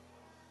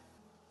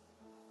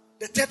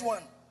 The third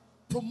one,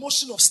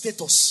 promotion of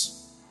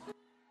status.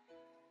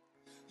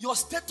 Your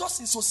status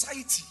in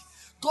society,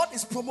 God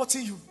is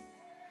promoting you,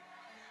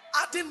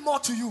 adding more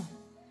to you,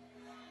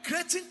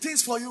 creating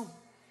things for you,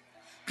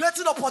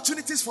 creating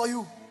opportunities for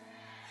you.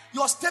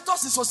 Your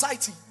status in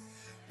society,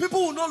 people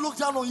will not look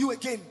down on you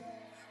again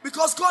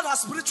because God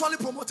has spiritually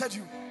promoted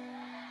you.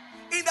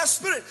 In the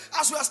spirit,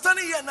 as we are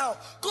standing here now,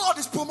 God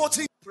is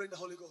promoting you. Pray in the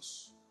Holy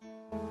Ghost.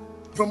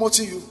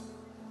 Promoting you.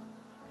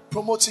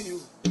 Promoting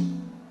you.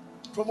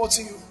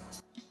 Promoting you.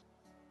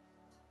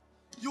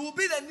 You will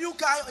be the new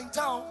guy in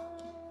town,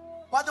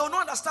 but they will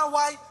not understand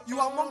why you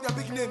are among the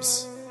big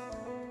names.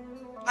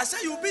 I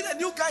said you will be the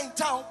new guy in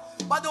town,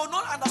 but they will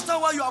not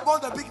understand why you are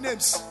among the big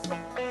names.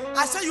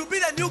 I said you will be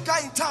the new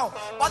guy in town,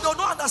 but they will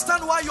not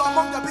understand why you are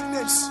among the big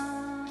names.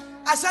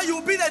 I said you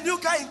will be the new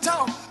guy in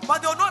town,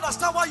 but they will not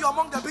understand why you are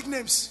among the big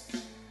names.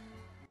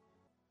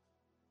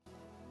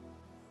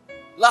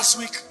 Last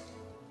week,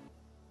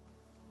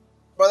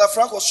 Brother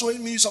Frank was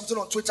showing me something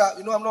on Twitter.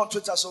 You know I'm not on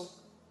Twitter, so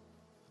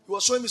he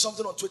was showing me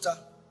something on Twitter.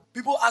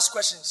 People ask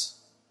questions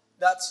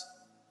that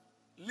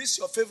list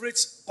your favorite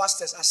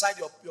pastors aside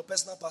your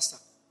personal pastor.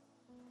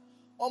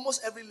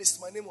 Almost every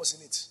list, my name was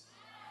in it.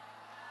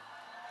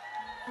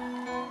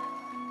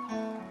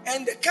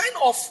 And the kind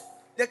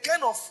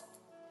of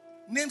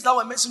names that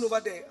were mentioned over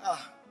there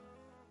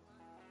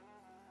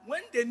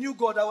when they knew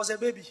God, I was a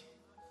baby.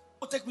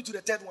 Take me to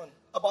the third one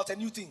about a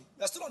new thing.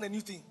 We are still on a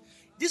new thing.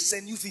 This is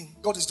a new thing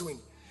God is doing.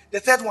 The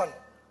third one,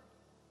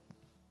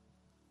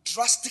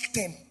 drastic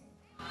turn.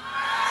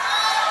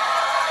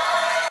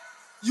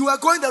 You are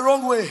going the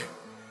wrong way.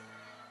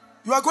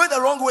 You are going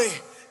the wrong way.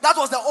 That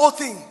was the old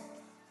thing.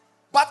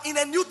 But in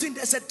a new thing,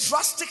 there's a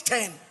drastic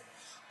turn.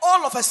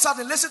 All of a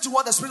sudden, listen to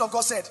what the Spirit of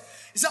God said.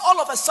 He said,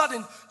 all of a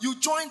sudden, you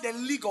join the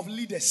league of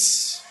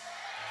leaders.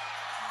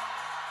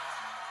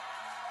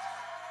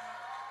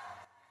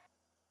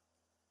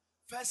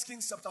 First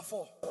Kings chapter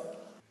 4.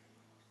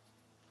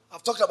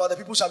 I've talked about the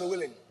people shall be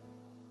willing.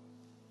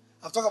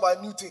 I've talked about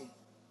a new thing.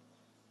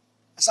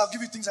 I said I'll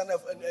give you things and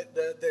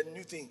the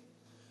new thing.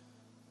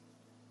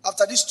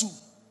 After these two,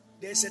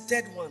 there's a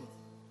third one.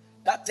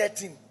 That third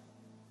thing,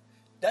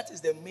 that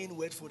is the main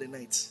word for the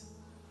night.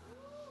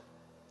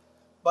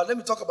 But let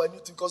me talk about a new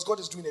thing because God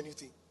is doing a new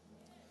thing.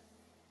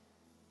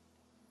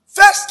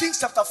 First Kings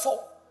chapter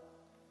 4.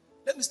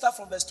 Let me start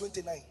from verse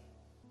 29.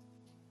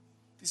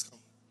 Please come.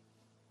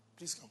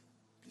 Please come.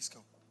 Please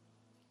come.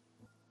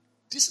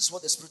 This is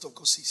what the Spirit of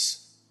God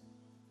says.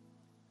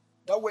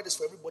 That word is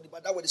for everybody,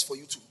 but that word is for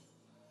you too.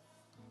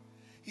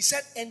 He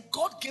said, and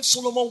God gave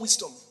Solomon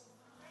wisdom.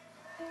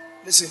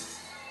 Listen.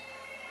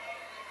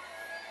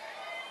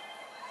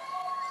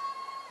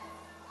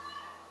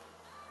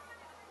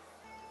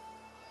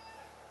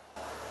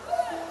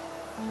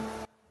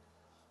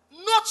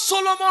 Not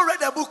Solomon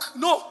read a book.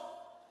 No.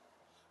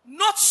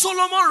 Not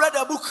Solomon read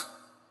a book.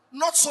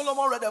 Not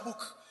Solomon read a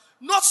book.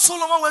 Not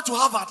Solomon went to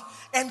Harvard.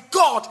 And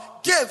God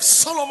gave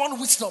Solomon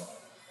wisdom.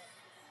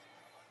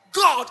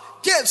 God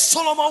gave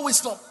Solomon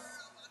wisdom.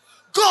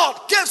 God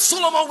gave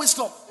Solomon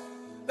wisdom.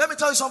 Let me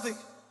tell you something.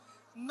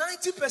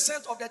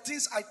 90% of the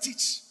things I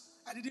teach,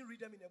 I didn't read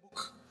them in a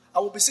book. I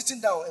will be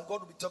sitting down and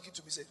God will be talking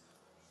to me. Say,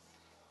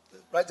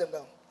 write them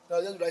down.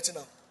 No, just write it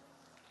down.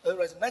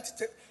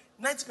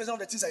 90% of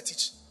the things I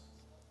teach,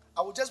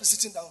 I will just be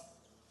sitting down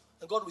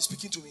and God will be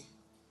speaking to me.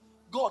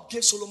 God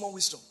gave Solomon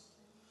wisdom.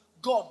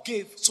 God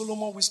gave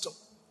Solomon wisdom.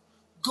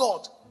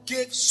 God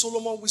gave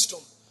Solomon wisdom.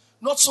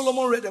 Not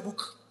Solomon read a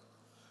book.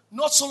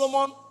 Not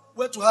Solomon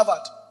went to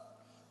Harvard.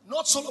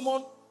 Not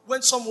Solomon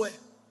went somewhere.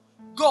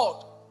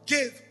 God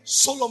gave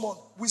Solomon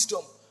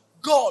wisdom.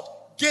 God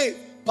gave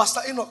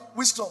Pastor Enoch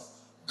wisdom.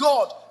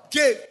 God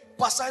gave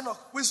Pastor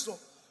Enoch wisdom.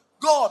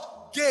 God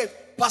gave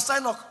Pastor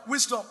Enoch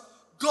wisdom.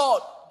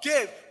 God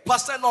gave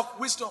Pastor Enoch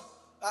wisdom.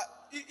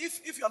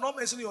 If you are not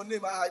mentioning your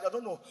name, I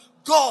don't know.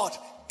 God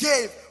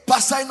gave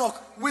Pastor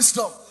Enoch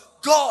wisdom.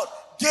 God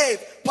gave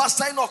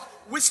Pastor Enoch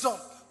wisdom.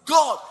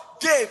 God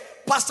gave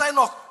Pastor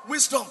Enoch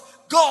wisdom.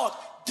 God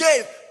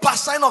gave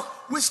Pastor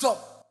Enoch wisdom.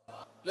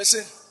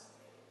 Listen.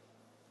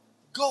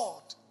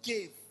 God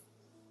gave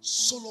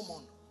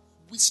Solomon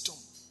wisdom.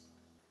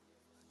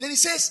 Then he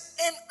says,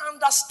 and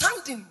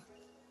understanding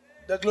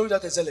the glory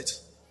that excelleth,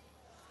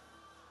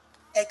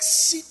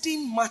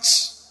 exceeding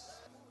much.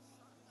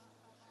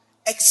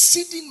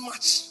 Exceeding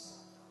much.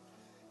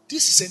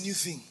 This is a new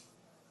thing.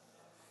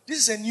 This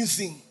is a new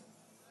thing.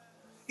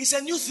 It's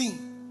a new thing.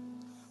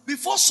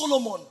 Before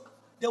Solomon,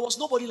 there was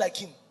nobody like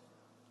him.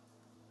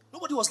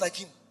 Nobody was like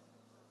him.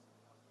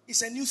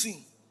 It's a new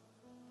thing.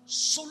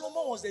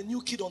 Solomon was the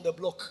new kid on the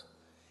block.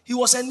 He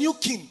was a new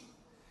king.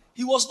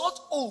 He was not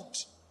old.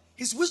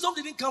 His wisdom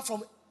didn't come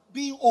from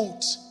being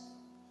old.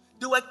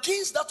 There were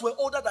kings that were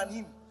older than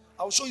him.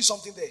 I will show you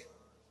something there.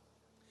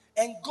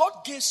 And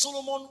God gave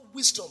Solomon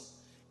wisdom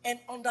and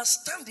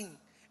understanding,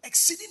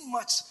 exceeding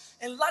much,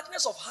 and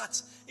largeness of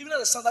heart, even as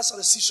the standards of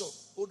the seashore.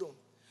 Hold on.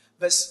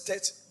 Verse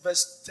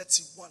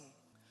 31.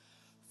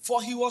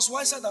 For he was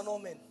wiser than all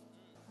men.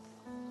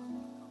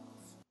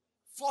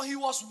 For he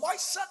was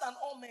wiser than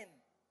all men.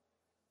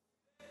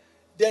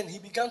 Then he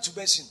began to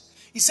mention.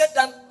 He said,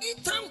 than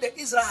Ethan the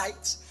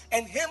Israelites,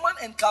 and Heman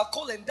and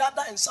Calcol and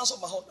Dada and sons of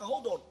Mahol. Now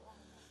hold on.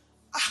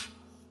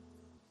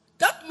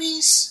 That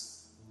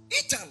means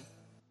Ethan,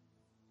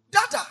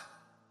 Dada,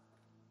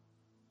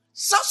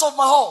 sons of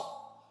Mahol,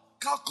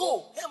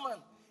 Calcol, Heman,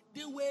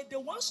 they were the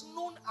ones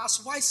known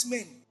as wise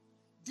men.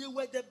 They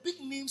were the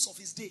big names of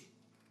his day.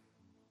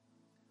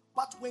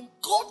 But when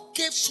God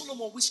gave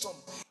Solomon wisdom,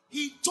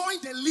 he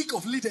joined the league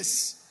of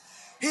leaders.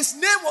 His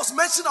name was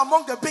mentioned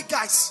among the big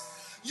guys.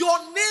 Your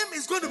name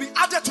is going to be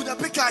added to the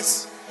big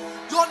guys.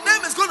 Your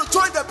name is going to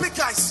join the big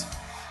guys.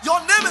 Your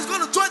name is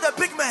going to join the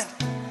big men.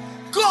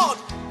 God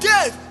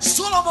gave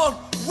Solomon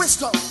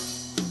wisdom.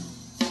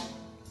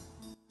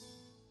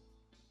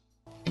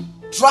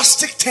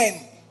 Drastic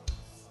 10.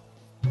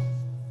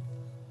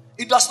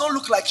 It does not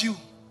look like you.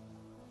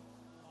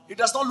 It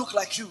does not look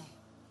like you.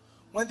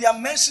 When they are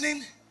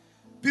mentioning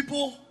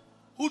people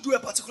who do a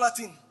particular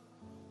thing,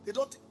 they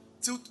don't,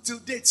 till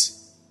date,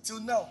 till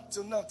now.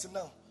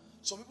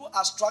 Some people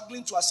are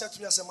struggling to accept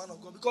me as a man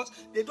of God because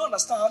they don't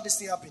understand how this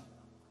thing happened.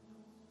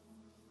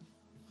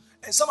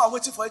 And some are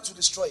waiting for it to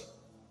destroy.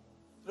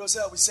 They'll say,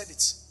 we said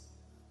it.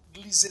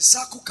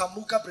 Glizesaku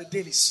kamuka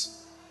bredelis.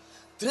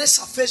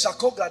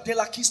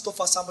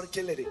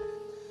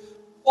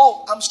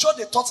 Oh, I'm sure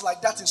they thought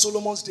like that in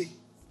Solomon's day.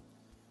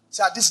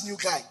 Say, this new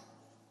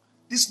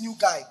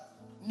guy,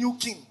 new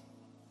king,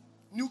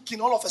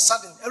 all of a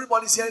sudden,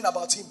 everybody's hearing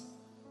about him.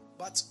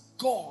 But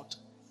God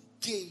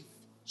gave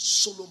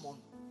Solomon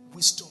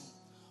wisdom.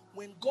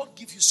 When God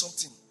gives you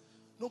something,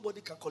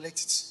 nobody can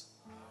collect it.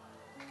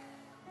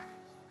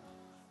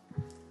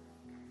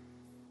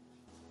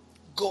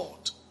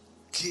 God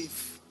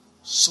gave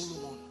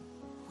Solomon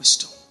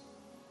wisdom.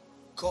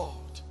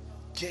 God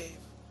gave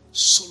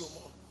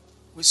Solomon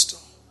wisdom.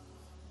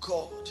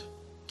 God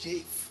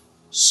gave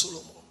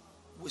Solomon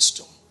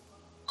wisdom.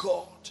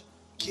 God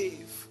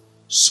gave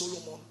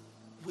Solomon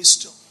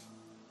wisdom.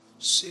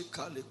 The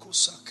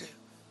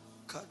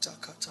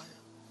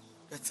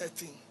third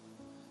thing.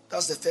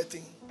 That's the third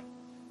thing.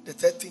 The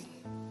third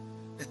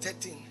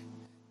thing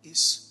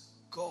is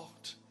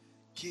God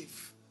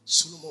gave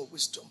Solomon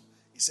wisdom.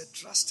 It's a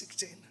drastic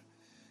thing.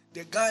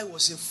 The guy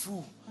was a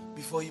fool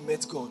before he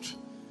met God.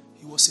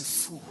 He was a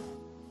fool.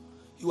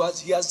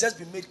 He has just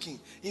been made king.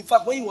 In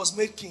fact, when he was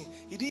made king,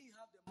 he didn't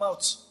have the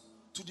mouth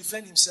to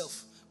defend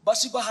himself.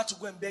 Bathsheba had to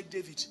go and beg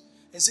David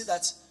and say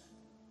that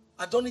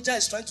Adonijah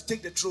is trying to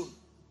take the throne.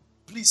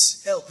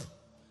 Please help.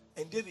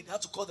 And David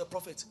had to call the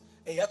prophet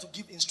and he had to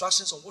give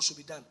instructions on what should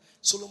be done.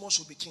 Solomon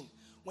should be king.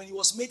 When he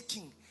was made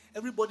king,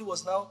 everybody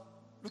was now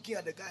looking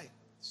at the guy,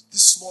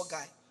 this small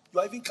guy.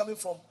 You are even coming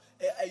from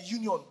a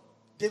union.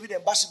 David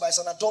and Bathsheba is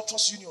an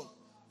adulterous union.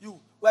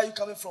 Where are you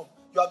coming from?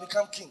 You have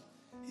become king.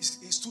 He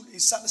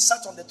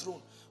sat on the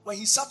throne. When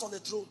he sat on the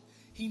throne,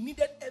 he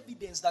needed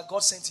evidence that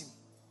God sent him.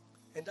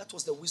 And that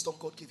was the wisdom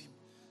God gave him.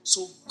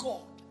 So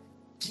God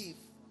gave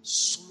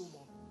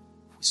Solomon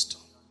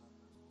wisdom.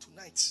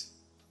 Tonight,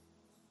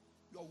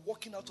 you are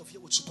walking out of here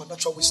with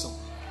supernatural wisdom.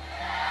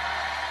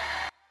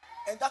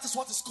 And that is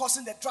what is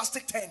causing the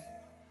drastic 10.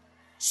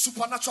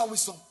 Supernatural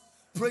wisdom.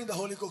 Pray in the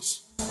Holy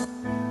Ghost.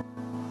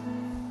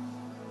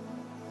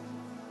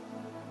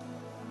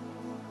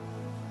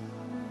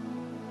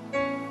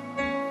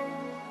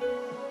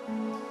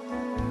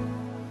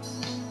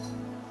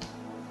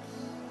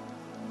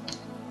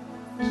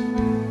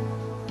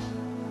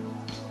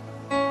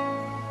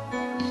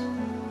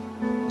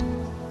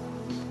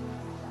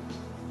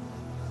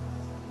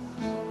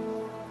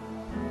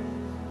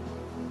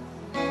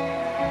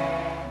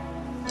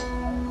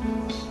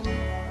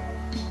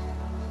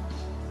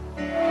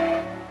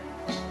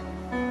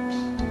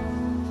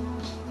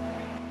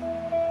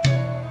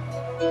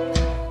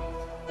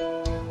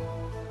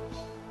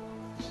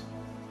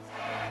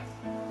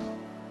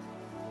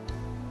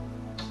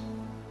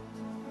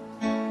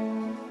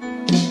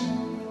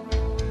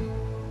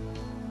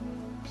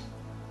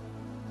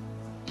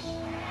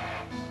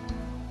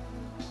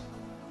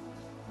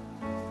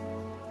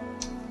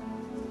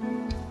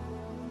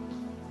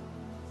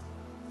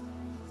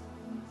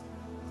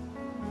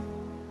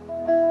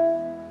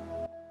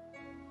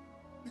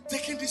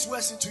 these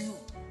words into you.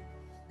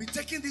 Be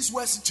taking these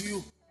words into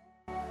you.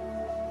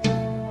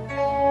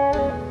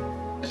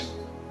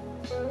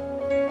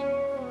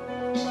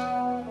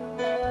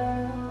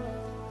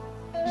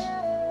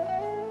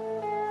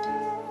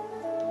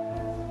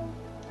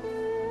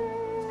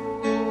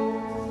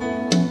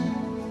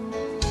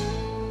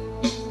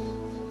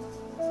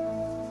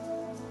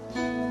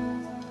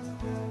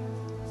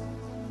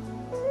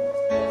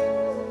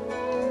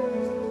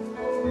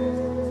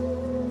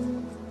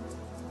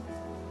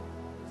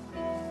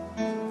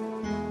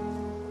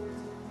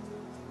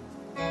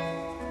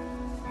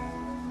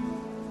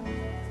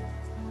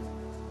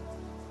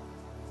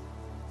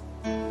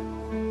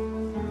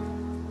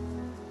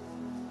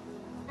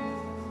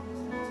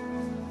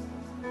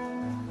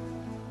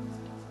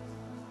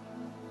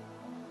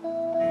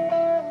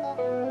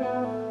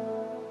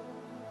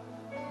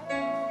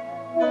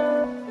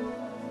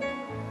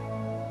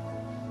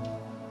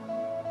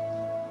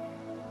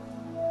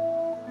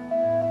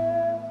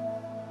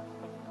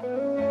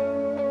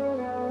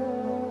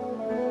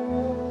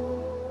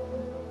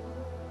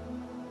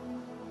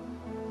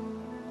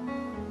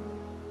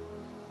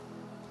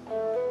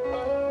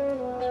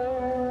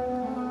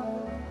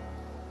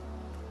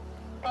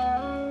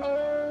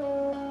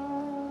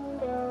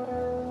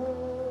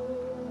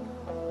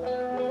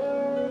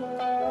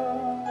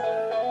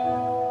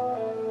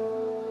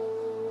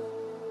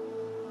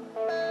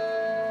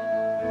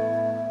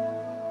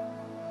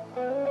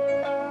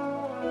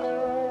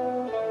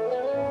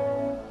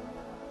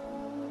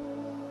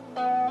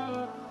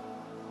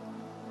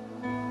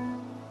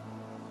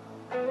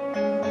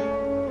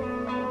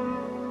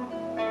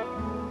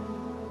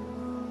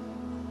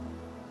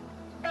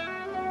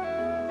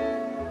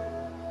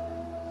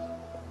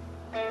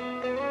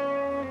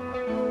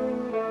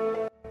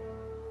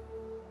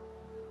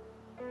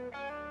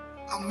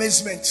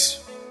 Amazement.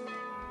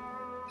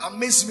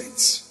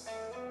 Amazement.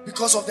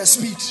 Because of the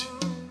speed.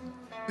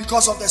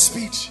 Because of the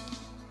speed.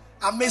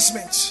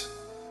 Amazement.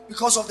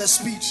 Because of the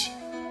speed.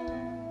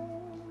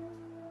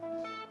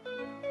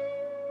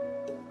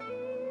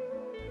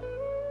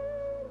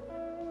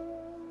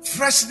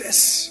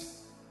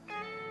 Freshness.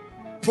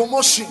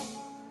 Promotion.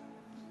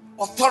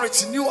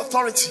 Authority. New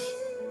authority.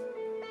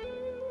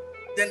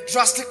 Then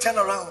drastic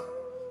turnaround.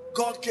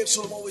 God gave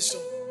Solomon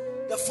wisdom.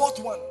 The fourth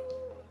one.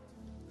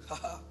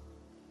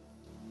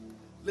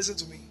 Listen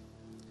to me.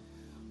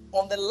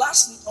 On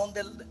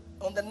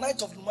the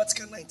night of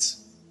Pneumatical night,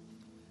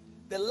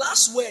 the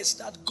last words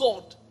that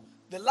God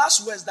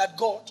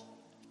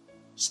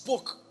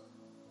spoke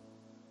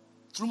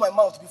through my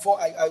mouth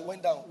before I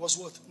went down was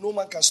what? No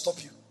man can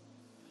stop you.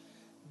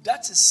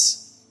 That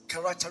is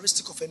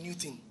characteristic of a new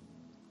thing.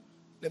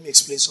 Let me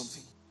explain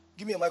something.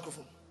 Give me a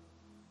microphone.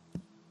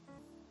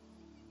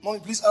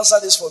 Mommy, please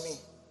answer this for me.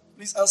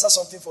 Please answer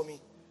something for me.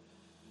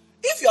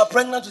 If you are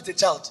pregnant with a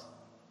child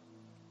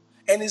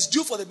and it's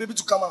due for the baby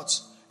to come out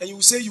and you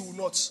will say you will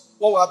not,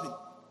 what will happen?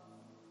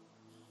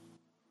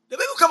 The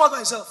baby will come out by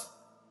itself.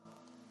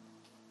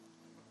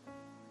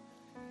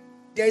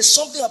 There is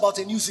something about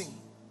a new thing.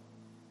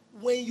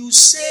 When you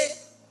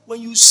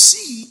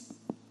see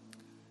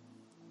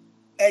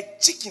a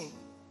chicken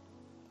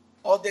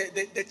or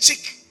the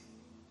chick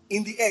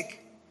in the egg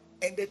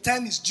and the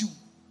time is due,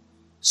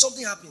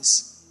 something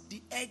happens.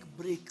 The egg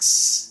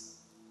breaks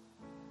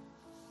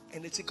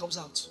and the thing comes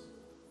out.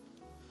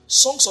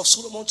 Songs of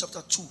Solomon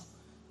chapter 2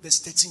 verse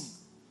 13.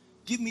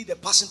 Give me the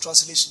Passion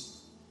Translation.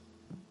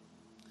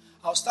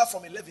 I'll start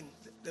from 11.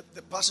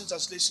 The Passion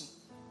Translation.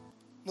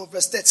 No,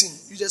 verse 13.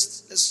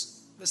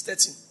 Verse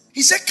 13.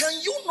 He said, can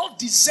you not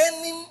discern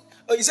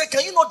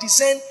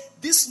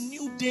this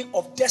new day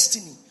of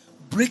destiny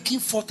breaking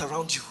forth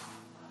around you?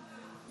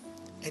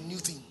 A new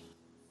thing.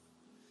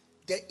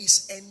 There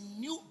is a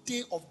new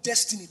day of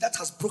destiny that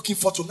has broken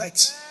forth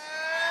tonight.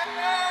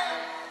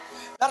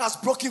 That has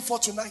broken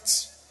forth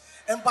tonight.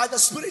 And by the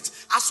Spirit,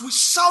 as we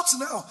shout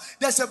now,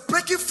 there's a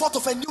breaking forth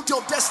of a new day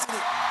of destiny.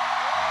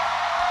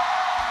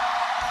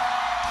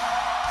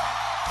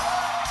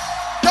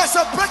 There's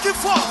a breaking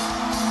forth.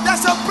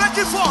 There's a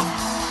breaking forth.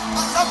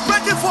 There's a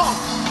breaking forth.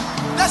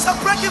 There's a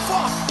breaking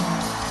forth.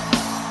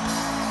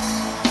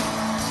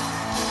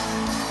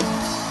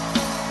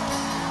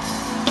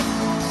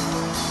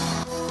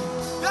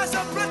 There's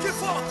a breaking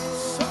forth.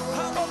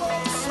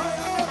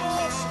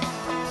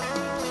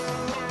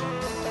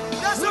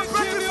 There's a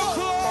breaking forth.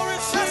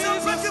 There's a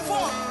breaking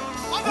forth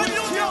of a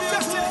new day of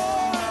destiny.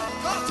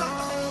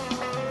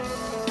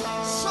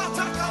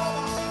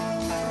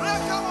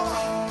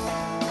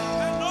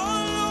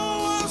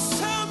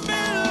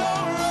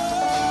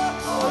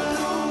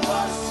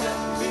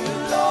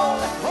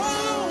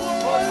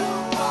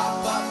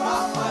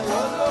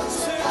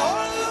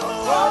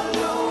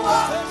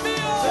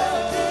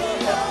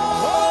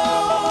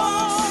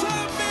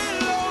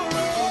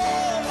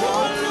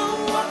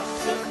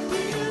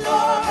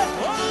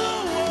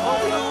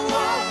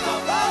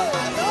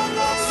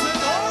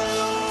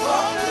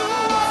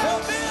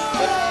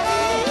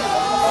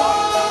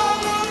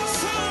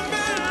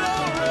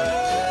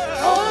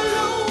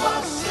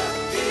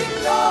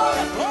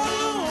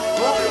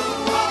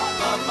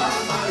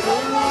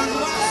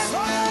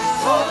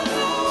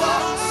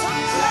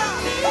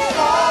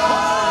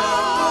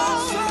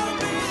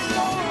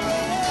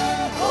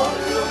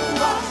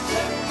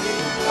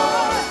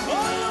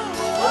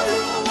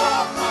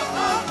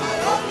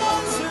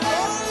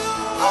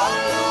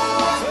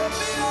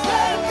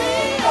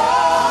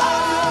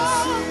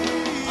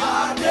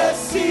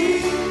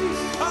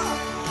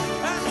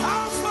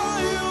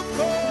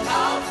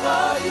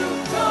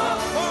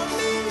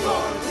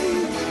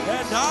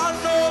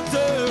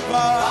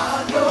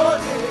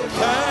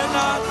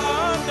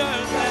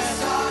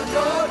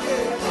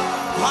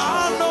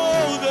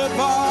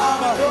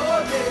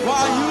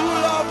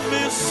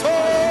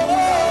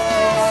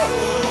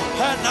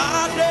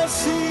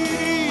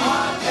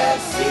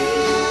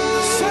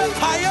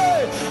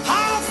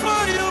 How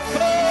far you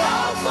come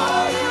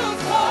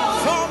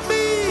for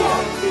me?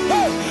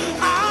 Hey,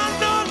 I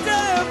know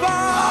never.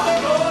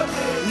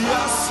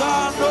 Yes, I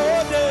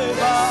know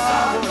never.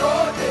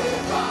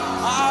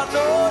 I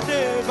know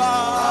never.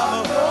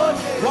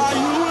 Why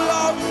you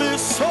love me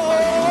so?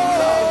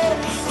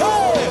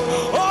 Hey,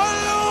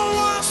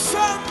 Oluwa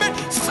send me.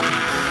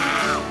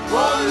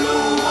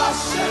 Oluwa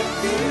send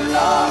me,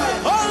 Lord.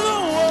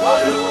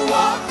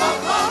 Oluwa,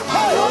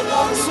 hey,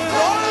 Oluwa send me,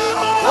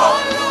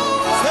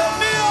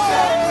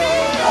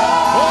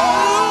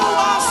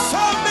 Oluwa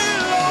send me,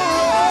 Lord.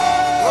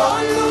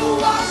 Oluwa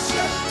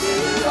send me,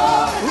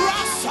 Lord.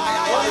 Rasa,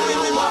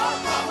 Oluwa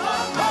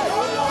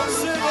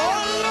send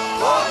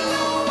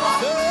Oluwa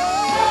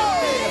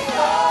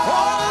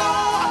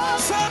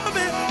send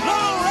me,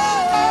 Lord.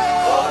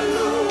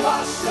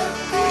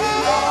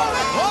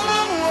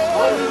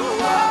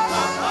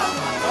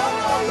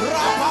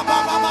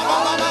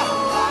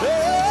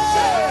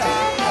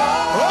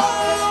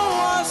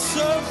 Oluwa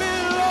send me,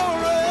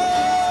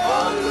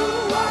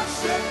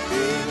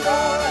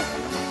 Lord.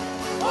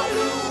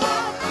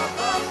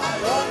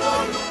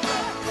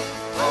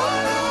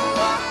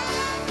 Oluwa.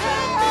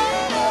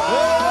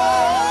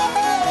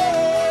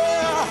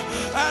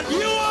 And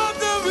you are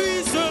the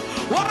reason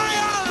why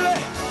I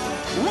live.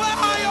 Where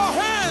are your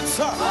hands?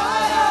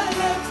 Why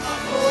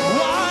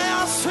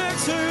I sing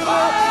to you?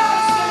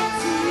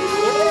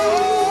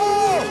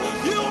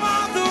 You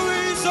are the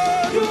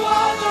reason.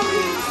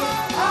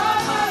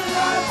 I'm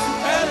alive.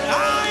 And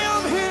I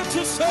am here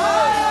to say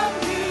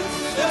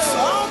it's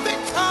all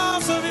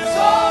because of you.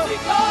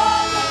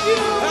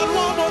 And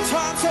one more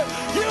time, say,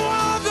 you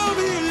are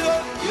the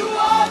reason.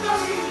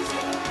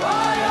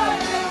 Why I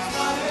lift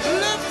my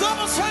head. Lift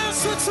those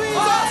hands to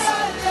Jesus.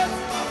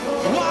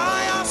 Why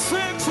I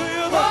sing to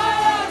you.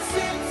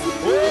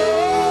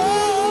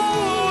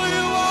 Oh,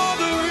 you are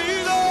the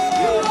reason.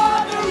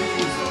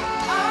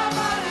 I'm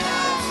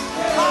alive.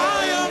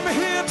 I am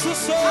here to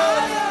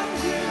say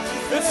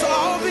it's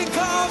all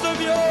because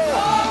of you.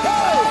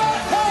 Hey,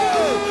 hey,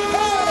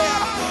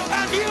 hey.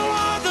 And you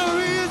are the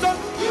reason.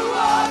 You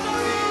are the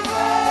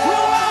reason.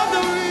 You are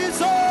the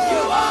reason.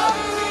 You are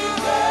the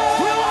reason.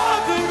 You are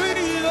the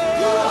reason.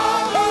 You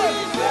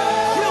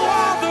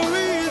are the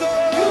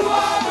reason. You are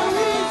the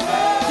reason.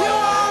 You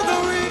are the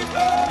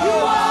reason.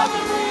 You are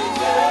the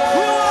reason. You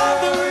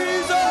are the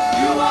reason.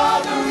 You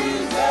are the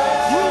reason.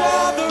 You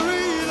are the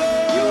reason.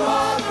 You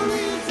are the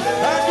reason.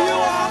 And you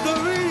are the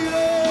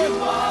reason. You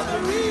are the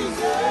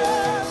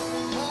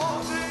reason.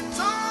 All the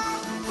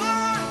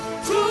time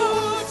to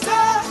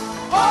take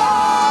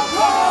all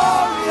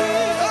glory.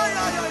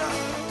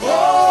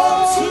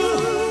 Oh,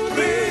 to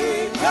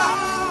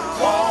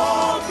become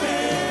one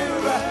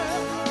mirror.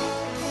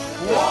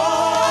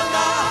 One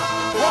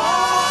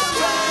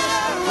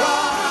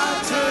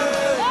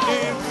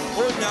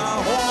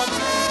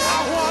I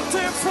want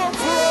him for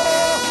pro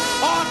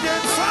on the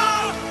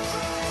time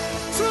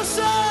to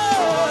say.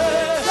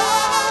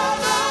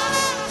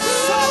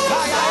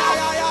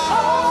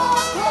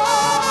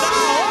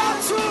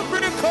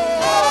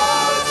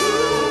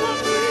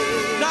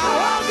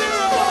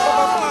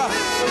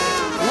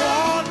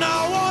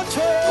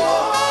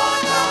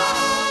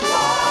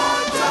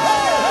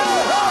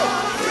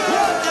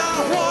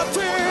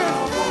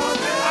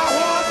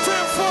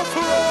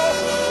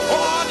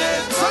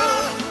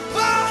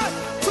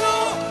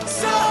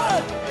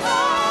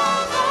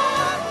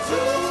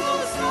 To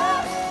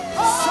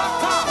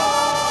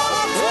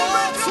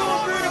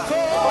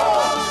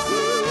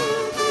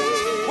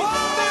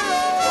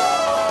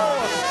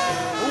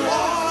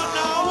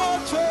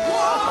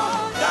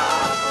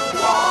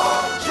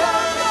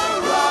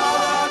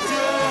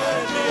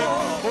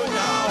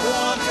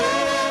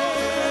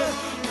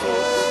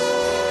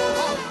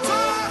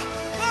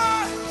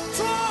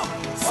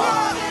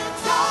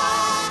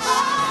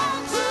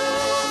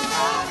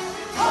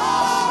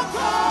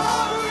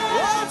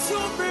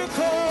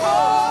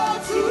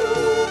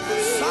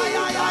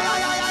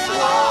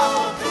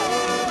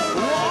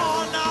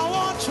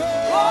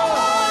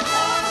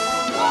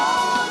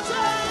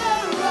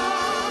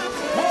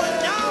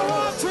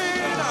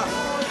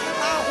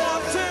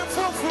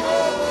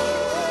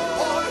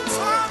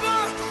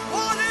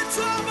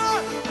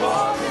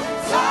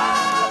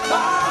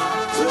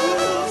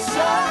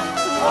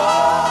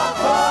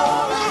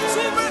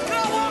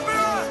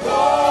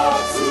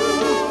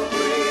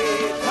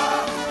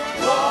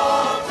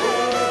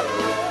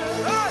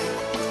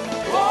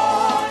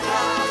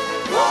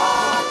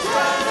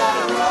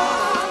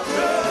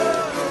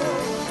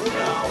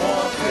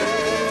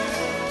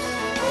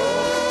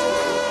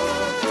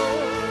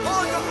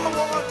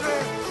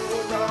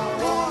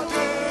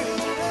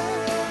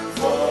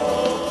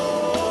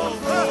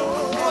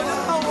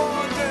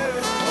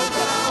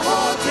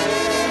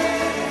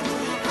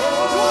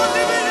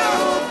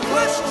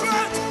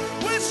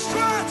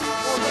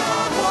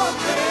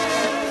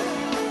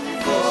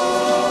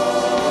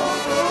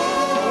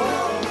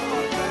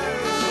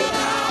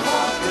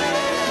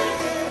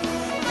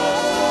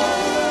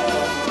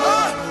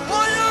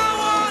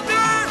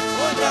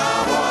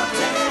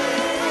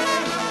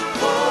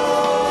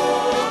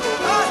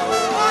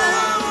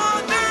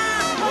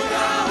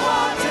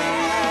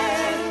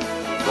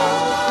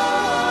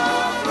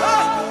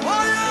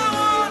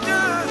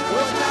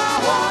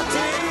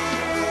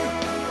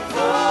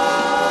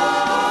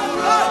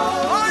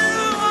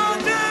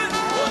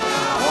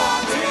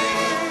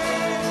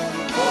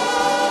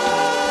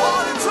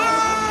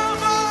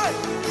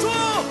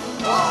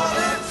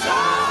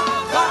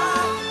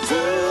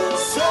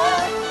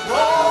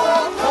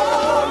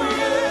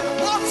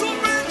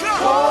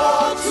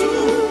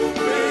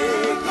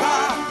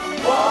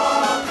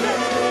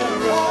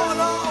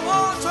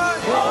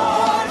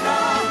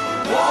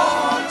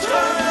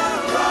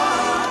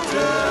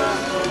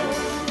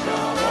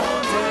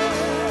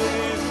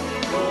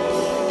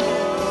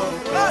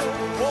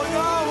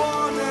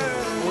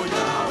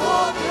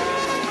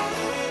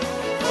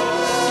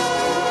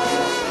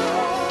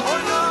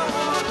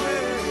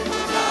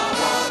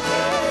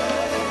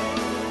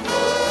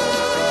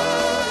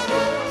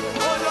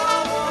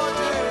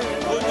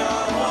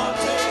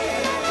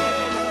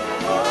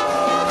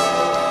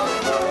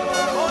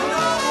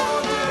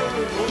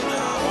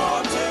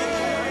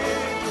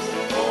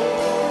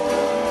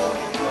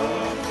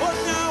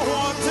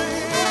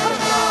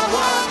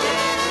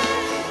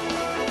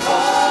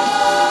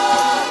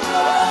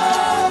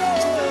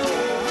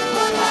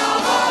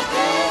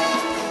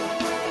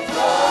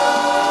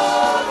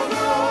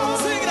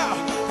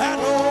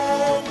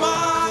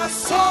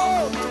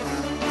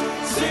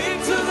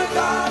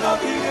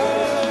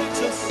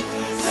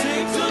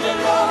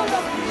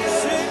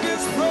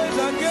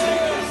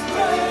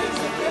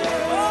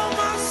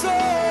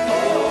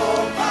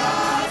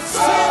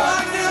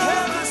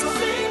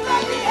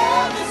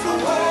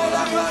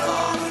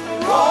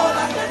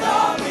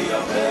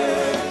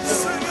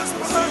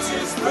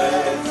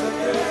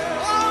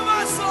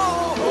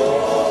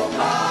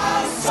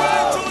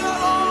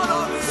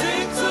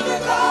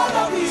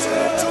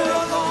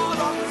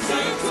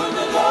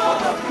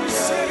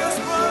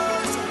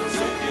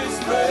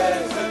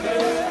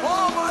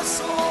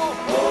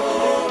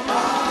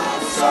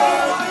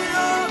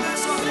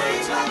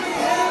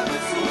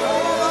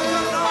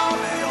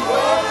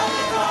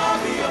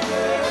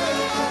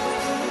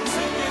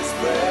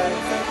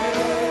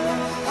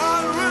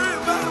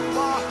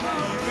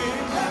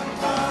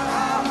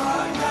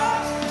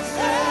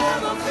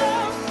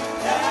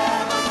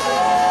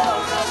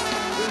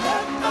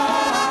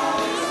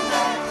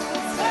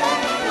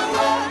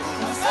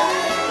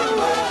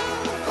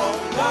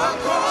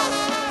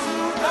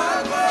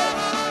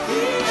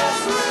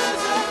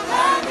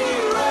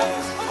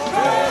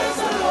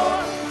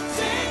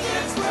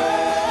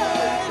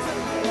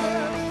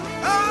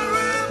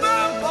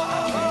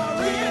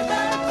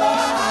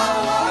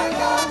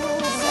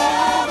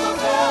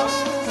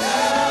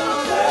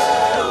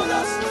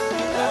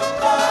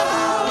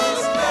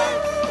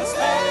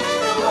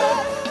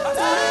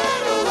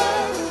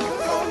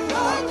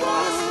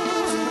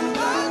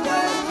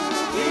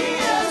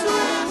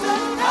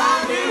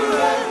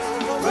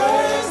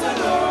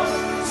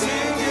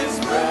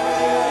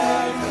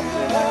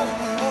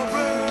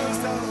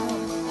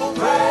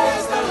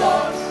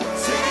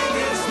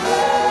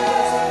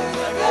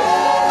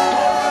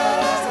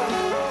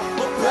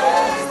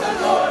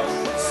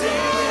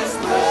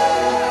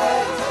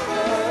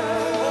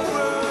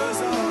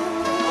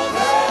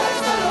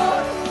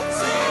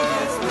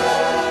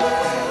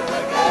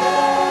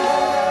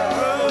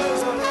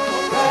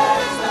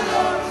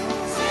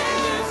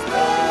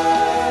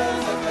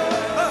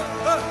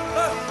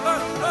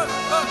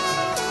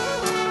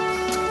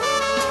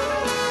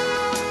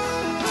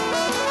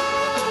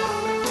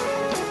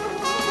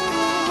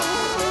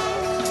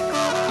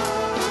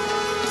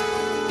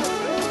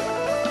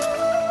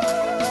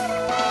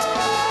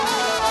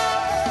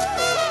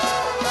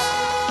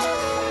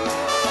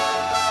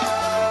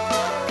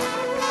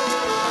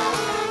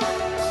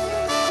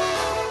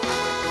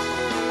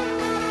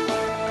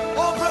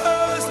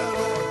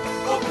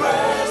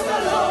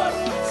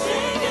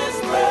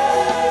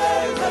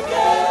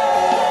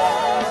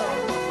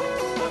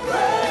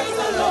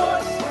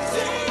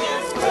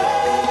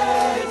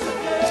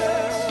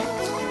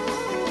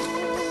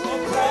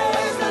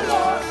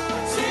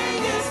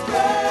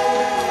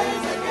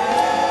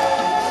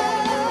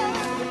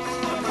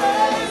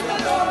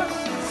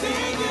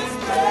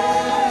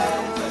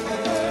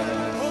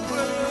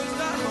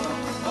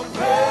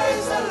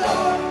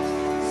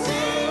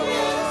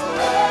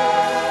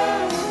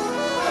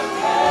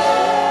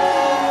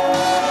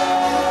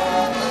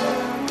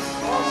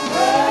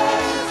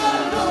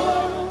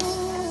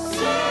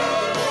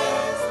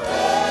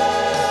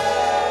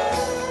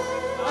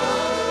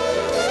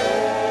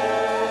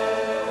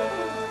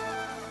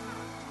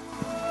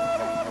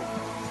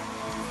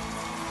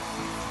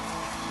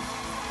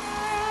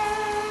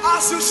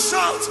As you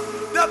shout,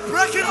 the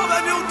breaking of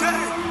a new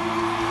day.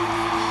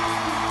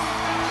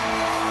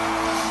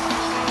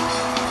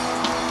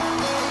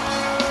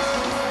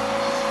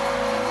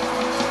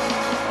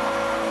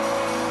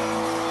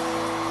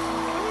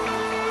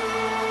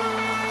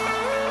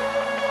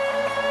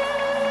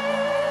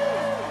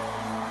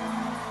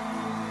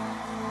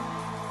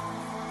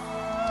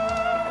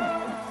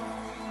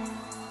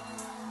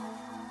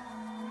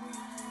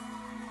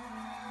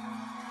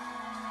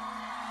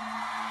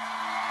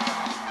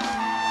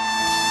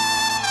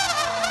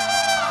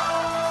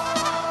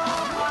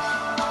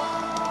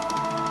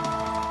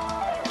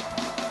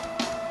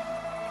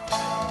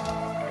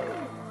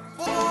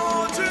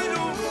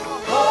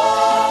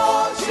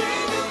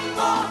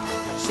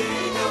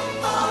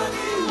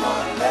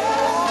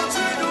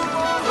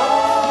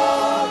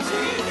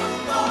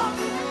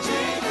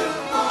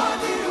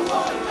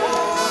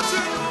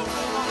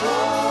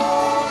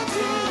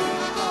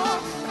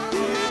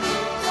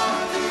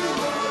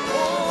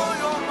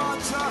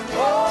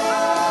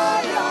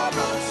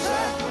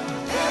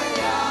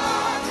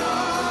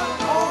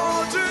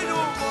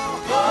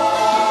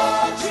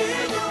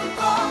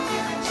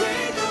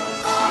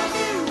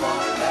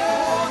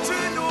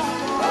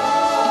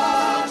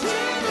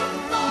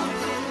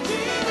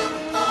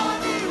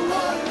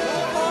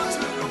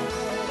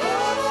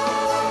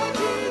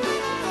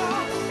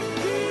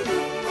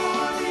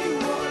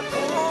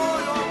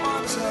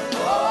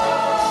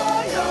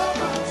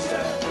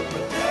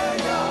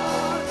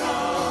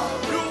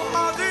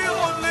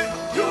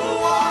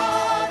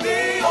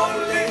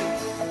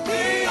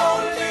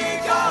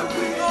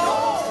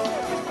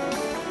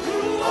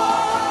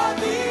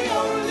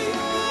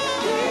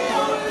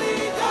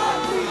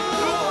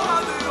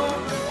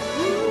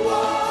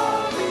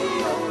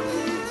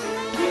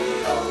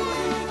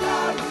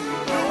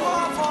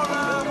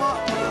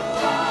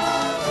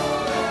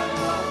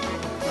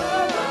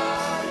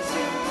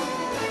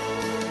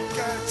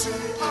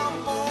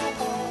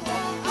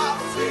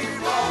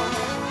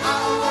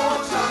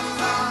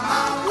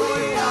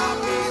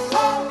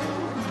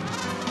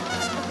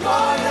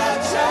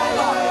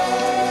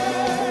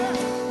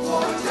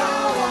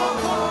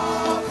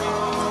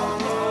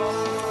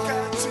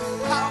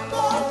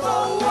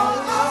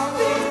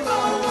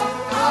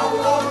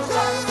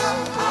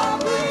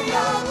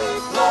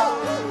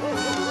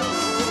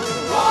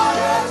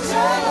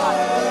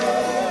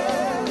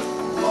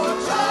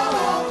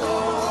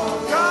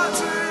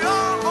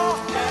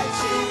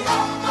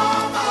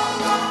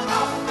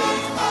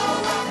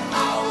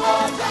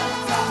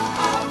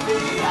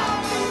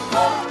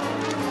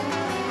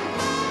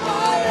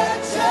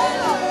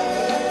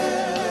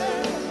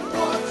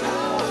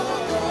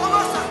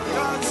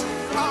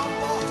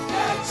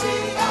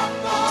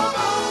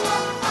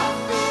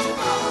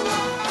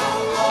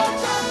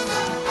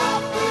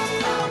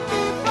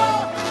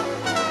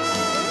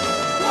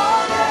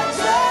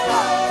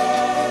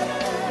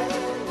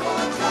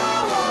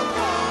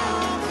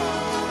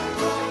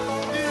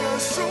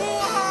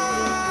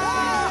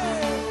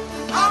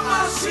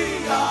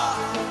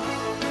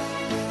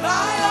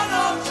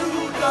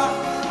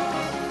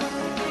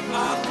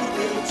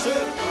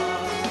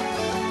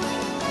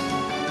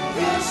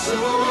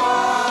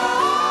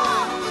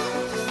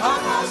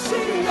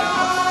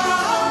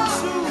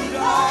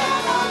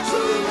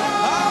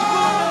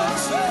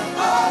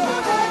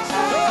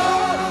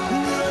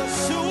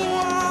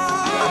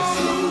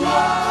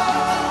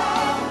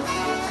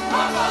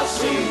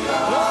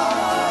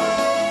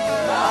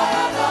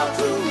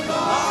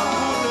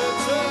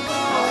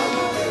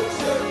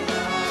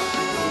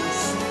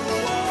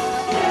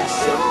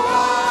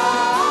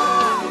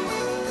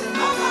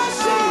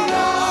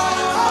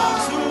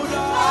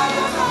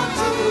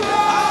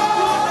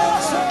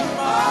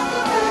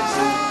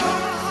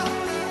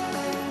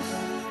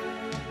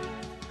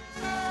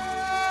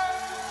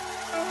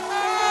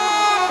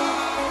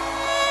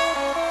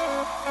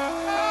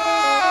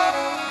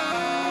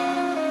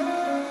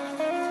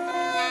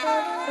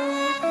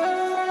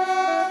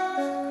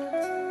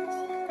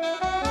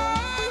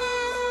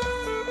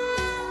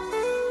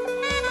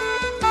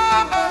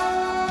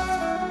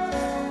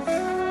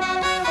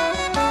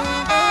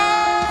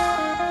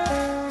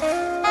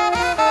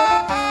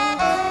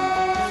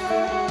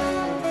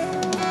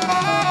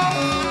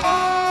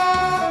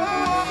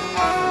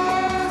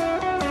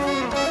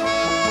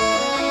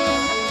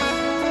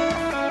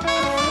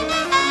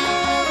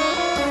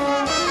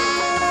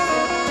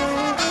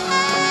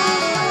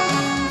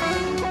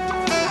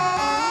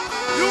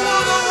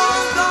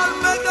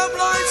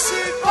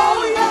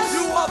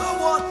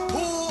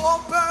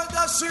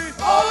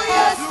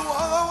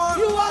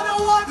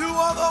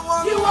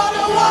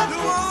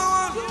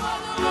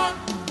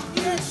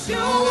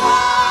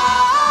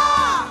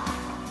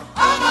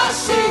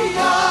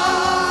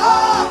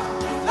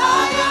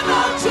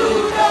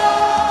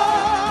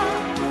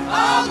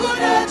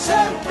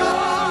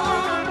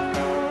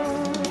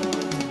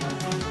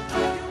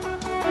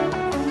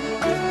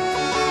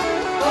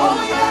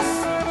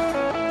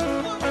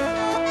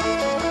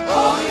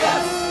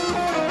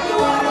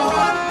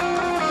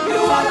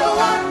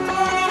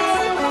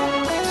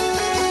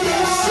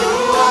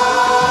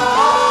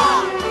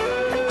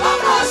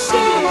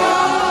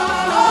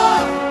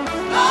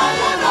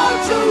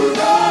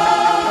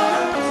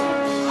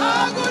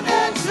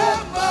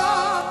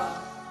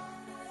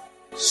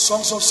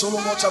 Songs of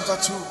Solomon chapter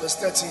 2 verse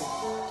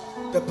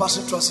 13. The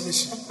Passion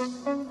Translation.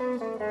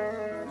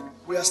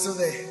 We are still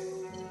there.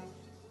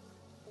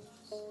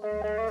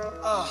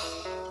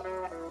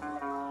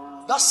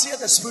 That's here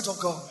the Spirit of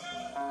God.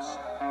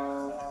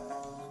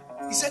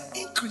 He said,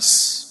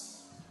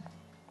 increase.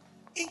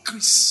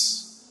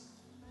 Increase.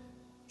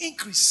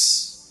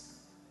 Increase.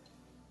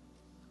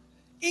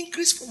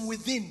 Increase from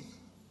within.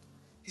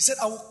 He said,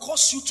 I will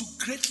cause you to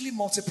greatly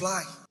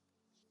multiply.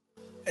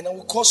 And I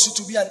will cause you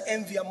to be an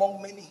envy among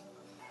many.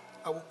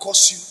 I will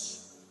cause you,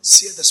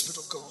 saith the Spirit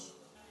of God,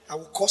 I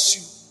will cause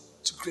you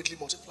to greatly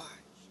multiply.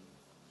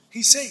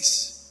 He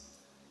says,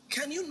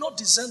 can you not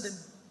discern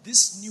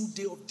this new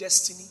day of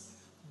destiny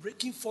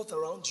breaking forth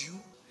around you?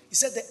 He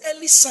said, the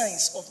early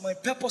signs of my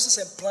purposes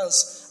and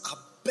plans are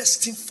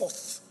bursting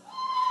forth.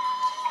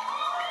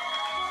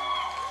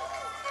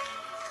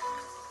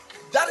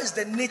 That is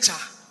the nature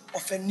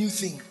of a new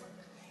thing.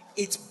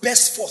 It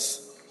bursts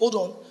forth. Hold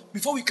on.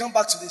 Before we come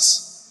back to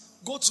this,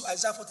 go to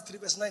Isaiah 43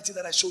 verse 19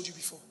 that I showed you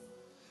before.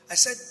 I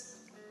said,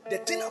 the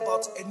thing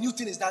about a new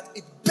thing is that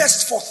it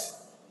bursts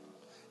forth.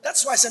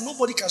 That's why I said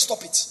nobody can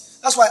stop it.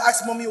 That's why I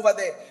asked mommy over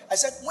there. I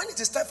said, when it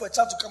is time for a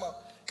child to come out,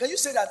 can you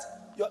say that?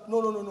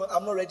 No,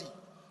 I'm not ready.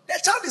 The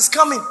child is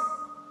coming.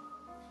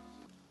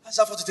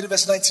 Isaiah 43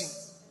 verse 19.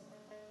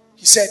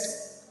 He said,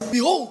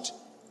 behold,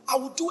 I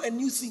will do a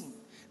new thing.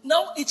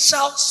 Now it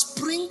shall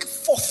spring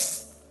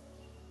forth.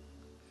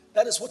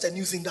 That is what a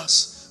new thing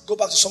does. Go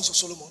back to Songs of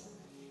Solomon.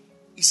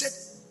 He said,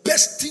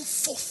 bursting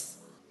forth.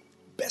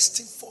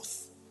 Bursting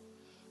forth.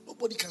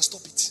 Nobody can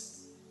stop it.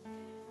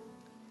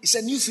 It's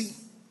a new thing.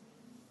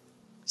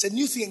 It's a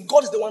new thing, and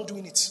God is the one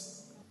doing it.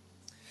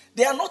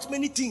 There are not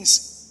many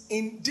things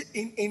in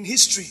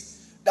history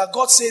that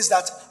God says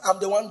that I'm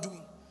the one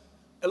doing.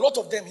 A lot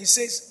of them, he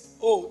says,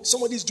 oh,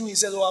 somebody is doing, he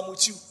says, oh, I'm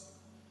with you.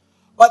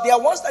 But there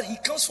are ones that he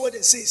comes forward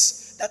and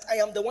says that I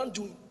am the one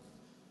doing.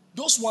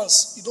 Those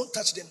ones, you don't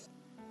touch them.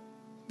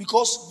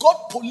 Because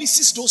God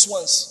polices those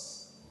ones.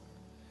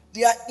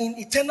 They are in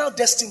eternal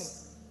destiny.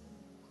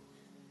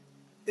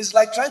 It's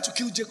like trying to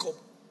kill Jacob.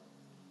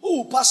 Who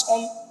will pass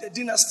on the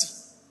dynasty?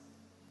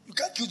 You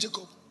can't kill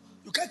Jacob.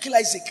 You can't kill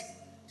Isaac.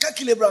 You can't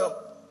kill Abraham.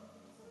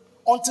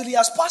 Until he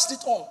has passed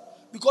it on.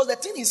 Because the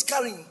thing he's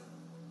carrying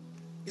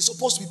is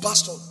supposed to be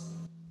passed on.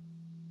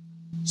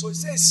 So it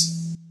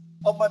says,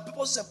 of my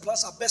purposes and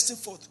plans are bursting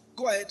forth.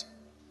 Go ahead.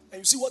 And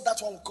you see what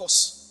that one will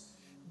cause.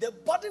 The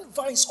budding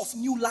vines of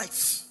new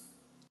life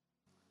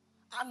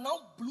are now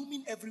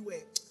blooming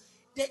everywhere.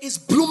 There is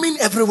blooming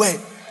everywhere.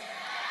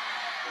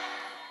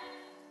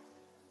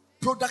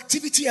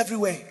 Productivity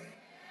everywhere.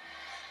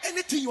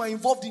 Anything you are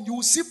involved in, you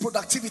will see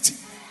productivity.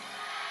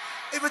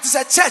 If it is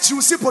a church, you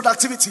will see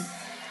productivity.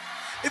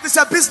 If it's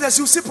a business,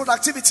 you will see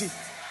productivity.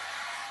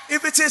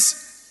 If it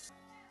is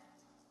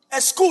a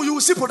school, you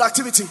will see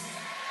productivity.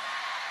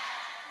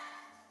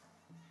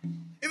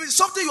 If it's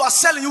something you are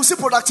selling, you will see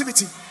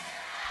productivity.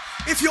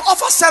 If you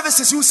offer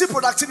services, you will see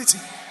productivity.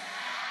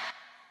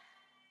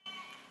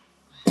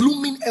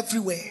 Blooming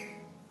everywhere.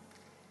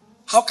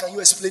 How can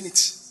you explain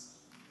it?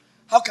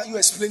 How can you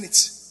explain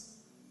it?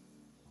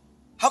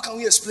 How can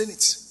we explain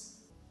it?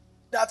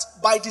 That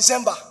by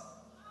December,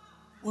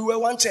 we were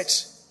one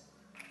church.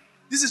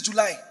 This is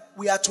July.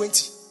 We are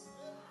 20.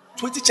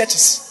 20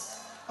 churches.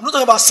 I'm not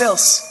talking about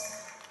cells.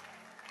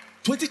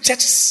 20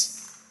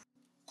 churches.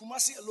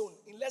 Kumasi alone,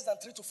 in less than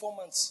 3 to 4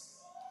 months.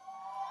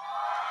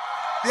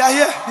 They are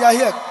here. They are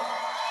here.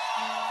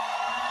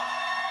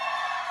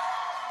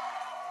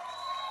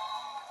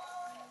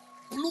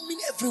 Blooming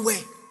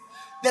everywhere.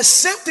 The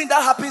same thing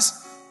that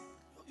happens.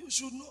 You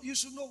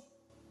should know.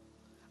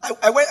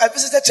 I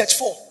visited church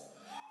 4.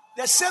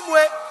 The same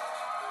way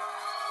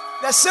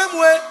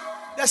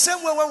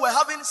when we're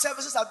having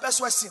services at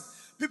Best Western,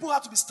 people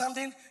have to be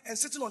standing and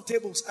sitting on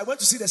tables. I went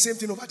to see the same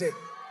thing over there.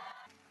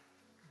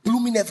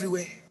 Blooming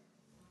everywhere.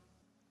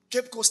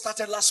 Cape Coast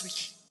started last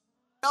week.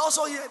 They're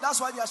also here.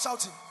 That's why they are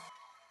shouting.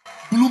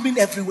 Blooming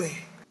everywhere.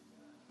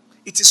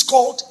 It is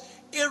called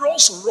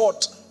Aaron's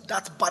rod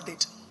that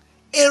budded.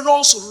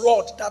 Aaron's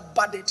rod that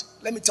budded.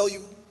 Let me tell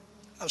you.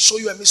 I'll show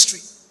you a mystery.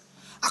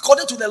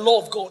 According to the law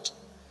of God,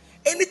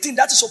 anything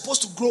that is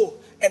supposed to grow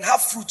and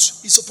have fruit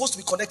is supposed to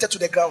be connected to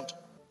the ground.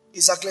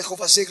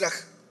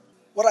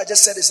 What I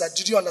just said is that,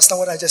 did you understand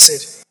what I just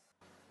said?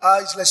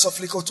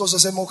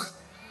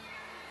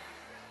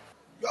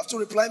 You have to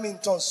reply me in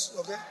tongues,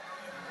 okay?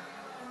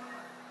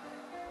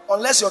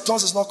 Unless your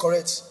tongues is not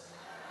correct.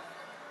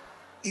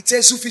 It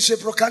says sufficient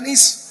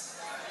procanis.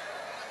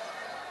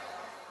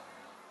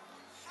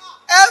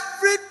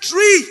 Every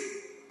tree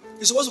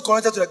is supposed to be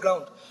connected to the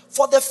ground.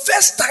 For the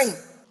first time,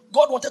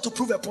 God wanted to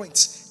prove a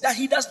point that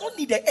he does not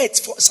need the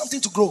earth for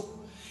something to grow.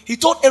 He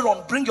told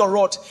Aaron, bring your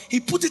rod. He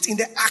put it in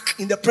the ark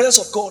in the presence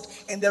of God,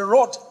 and the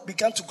rod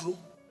began to grow.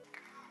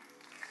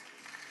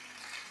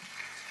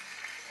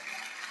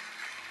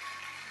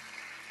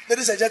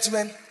 Ladies and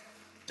gentlemen,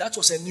 that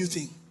was a new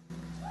thing.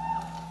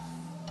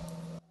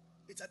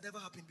 It had never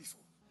happened before.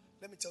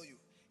 Let me tell you,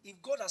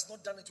 if God has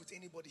not done it with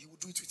anybody, he will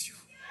do it with you.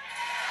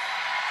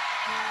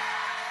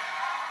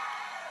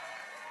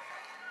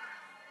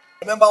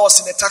 remember I was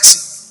in a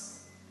taxi,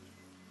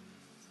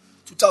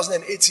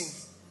 2018.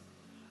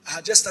 I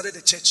had just started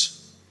the church.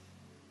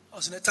 I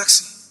was in a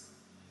taxi,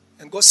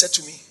 and God said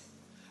to me,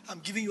 I'm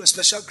giving you a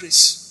special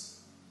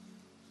grace.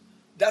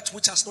 That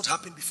which has not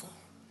happened before.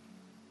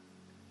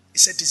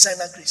 It's a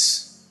designer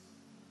grace.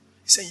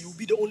 He said, you'll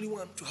be the only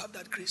one to have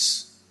that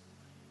grace.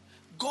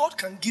 God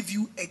can give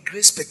you a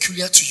grace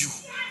peculiar to you.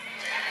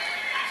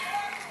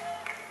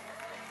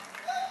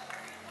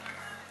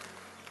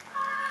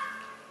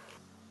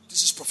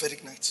 This is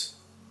prophetic night.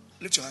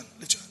 Lift your hand.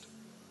 Lift your hand.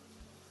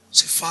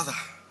 Say, Father,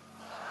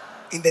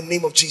 in the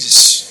name of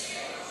Jesus,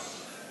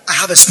 I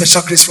have a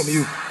special grace from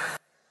you.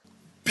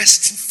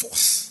 Bursting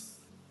forth.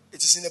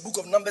 It is in the book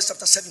of Numbers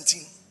chapter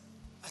 17.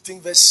 I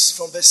think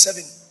from verse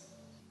 7.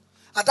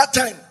 At that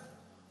time,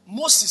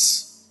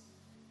 Moses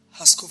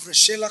has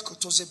kovreshela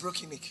kotoze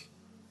brokinik.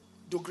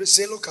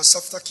 Dogrezelo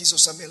kasafta kizo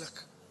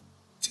samelak.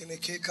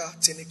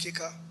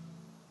 Tenekeka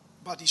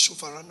badi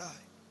shofaranai.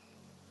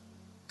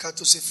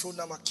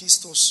 Katosefrona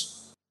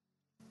makistos.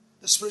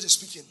 The Spirit is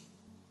speaking.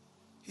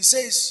 He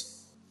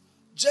says,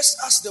 just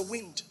as the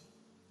wind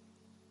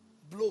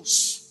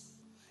blows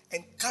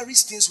and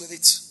carries things with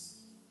it,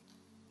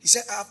 he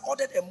said, I have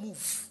ordered a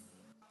move,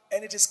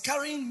 and it is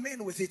carrying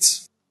men with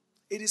it.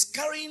 It is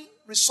carrying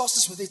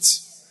resources with it,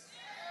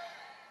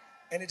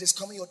 and it is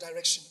coming your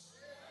direction.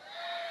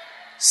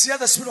 See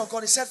the Spirit of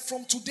God. He said,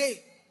 from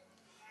today,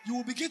 you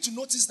will begin to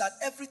notice that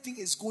everything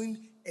is going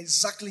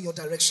exactly in your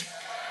direction.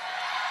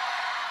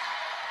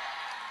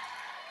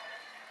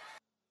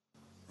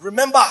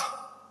 Remember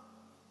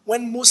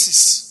when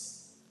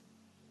Moses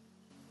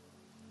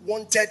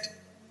wanted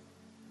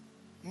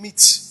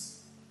meat,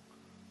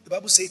 the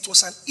Bible says it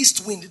was an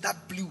east wind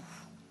that blew.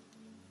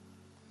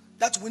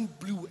 That wind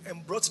blew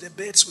and brought the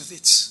birds with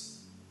it.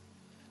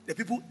 The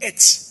people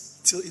ate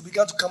till it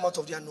began to come out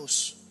of their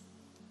nose.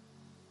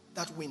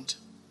 That wind.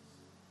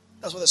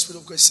 That's what the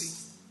Spirit of God is saying.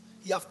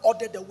 He have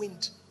ordered the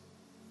wind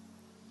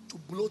to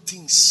blow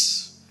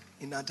things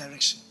in our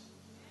direction.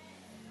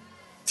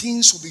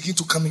 Things will begin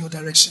to come in your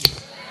direction.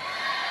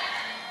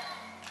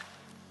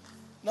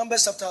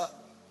 Numbers chapter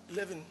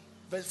 11,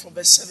 from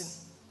verse 7.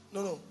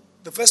 No,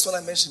 the first one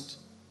I mentioned.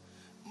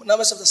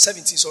 Numbers chapter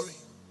 17, sorry.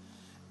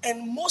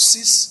 And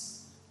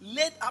Moses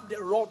laid up the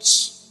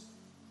rods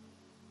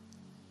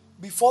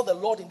before the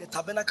Lord in the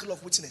tabernacle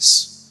of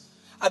witness.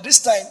 At this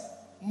time,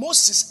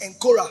 Moses and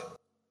Korah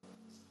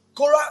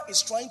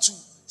is trying to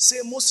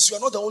say, Moses, you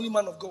are not the only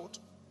man of God.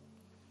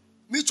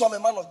 Me too, I'm a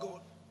man of God.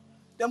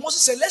 Then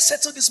Moses said, let's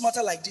settle this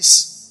matter like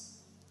this.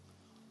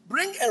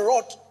 Bring a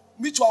rod.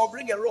 Me too, I'll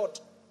bring a rod.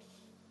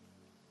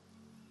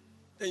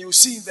 Then you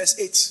see in verse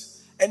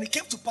 8. And it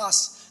came to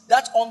pass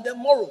that on the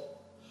morrow,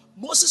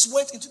 Moses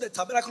went into the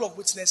tabernacle of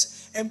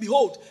witness, and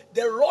behold,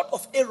 the rod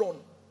of Aaron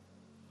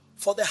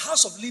for the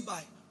house of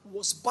Levi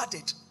was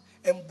budded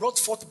and brought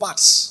forth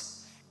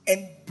buds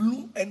and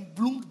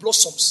bloomed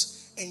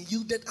blossoms and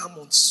yielded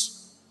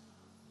almonds.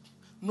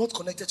 Not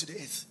connected to the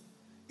earth.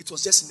 It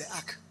was just in the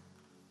ark.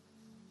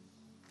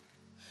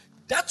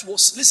 That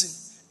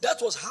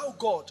was how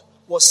God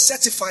was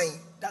certifying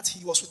that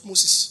he was with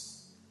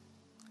Moses.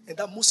 And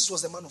that Moses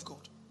was the man of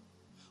God.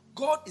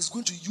 God is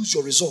going to use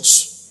your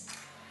resource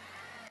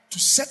to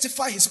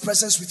certify his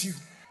presence with you.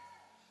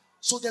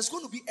 So there's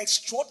going to be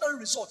extraordinary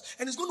results,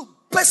 and it's going to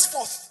burst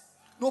forth.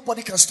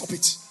 Nobody can stop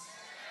it.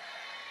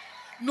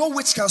 No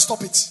witch can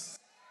stop it.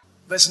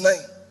 Verse 9.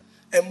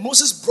 And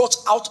Moses brought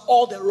out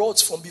all the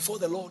rods from before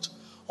the Lord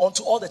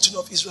unto all the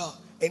children of Israel,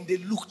 and they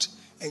looked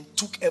and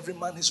took every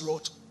man his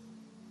rod.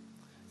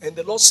 And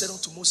the Lord said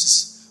unto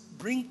Moses,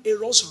 bring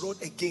Aaron's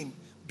rod again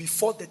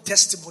before the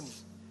testimony,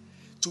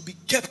 to be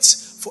kept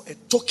for a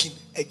token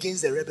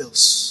against the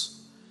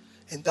rebels.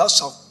 And thou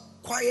shalt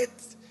quite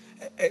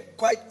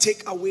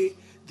take away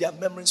their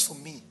memories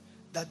from me,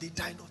 that they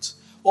die not.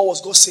 What was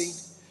God saying?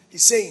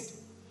 He's saying,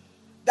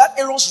 that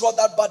Aaron's rod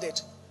that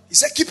budded, he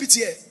said, keep it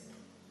here.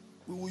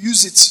 We will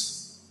use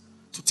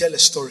it to tell a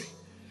story.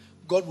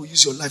 God will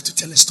use your life to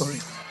tell a story.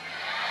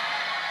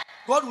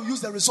 God will use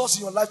the resource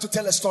in your life to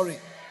tell a story.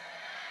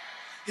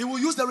 He will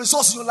use the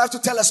resource in your life to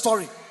tell a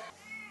story.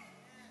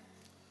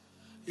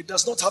 It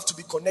does not have to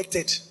be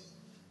connected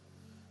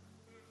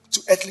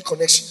to earthly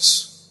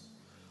connections.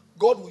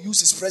 God will use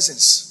his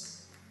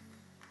presence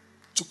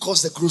to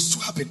cause the growth to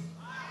happen.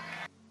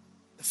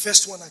 The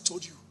first one I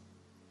told you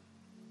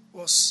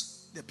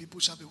was the people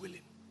shall be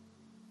willing.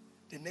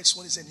 The next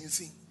one is a new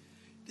thing.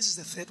 This is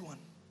the third one.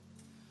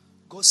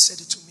 God said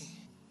it to me.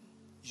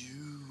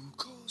 You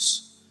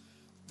cause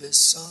the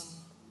sun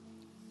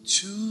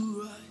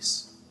to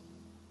rise,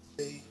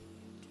 lay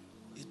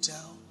it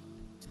down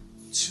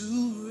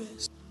to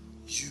rest.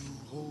 You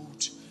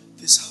hold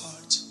this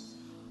heart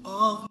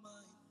of mine,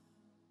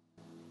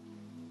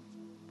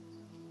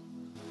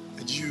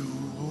 and you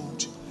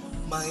hold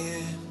my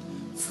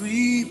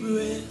every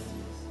breath.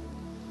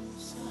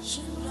 Such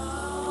an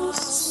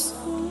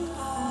awesome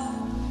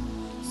God,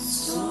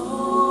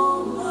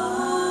 so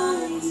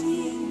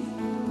mighty,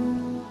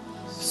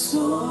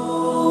 so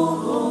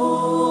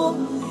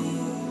holy,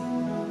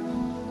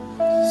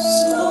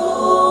 so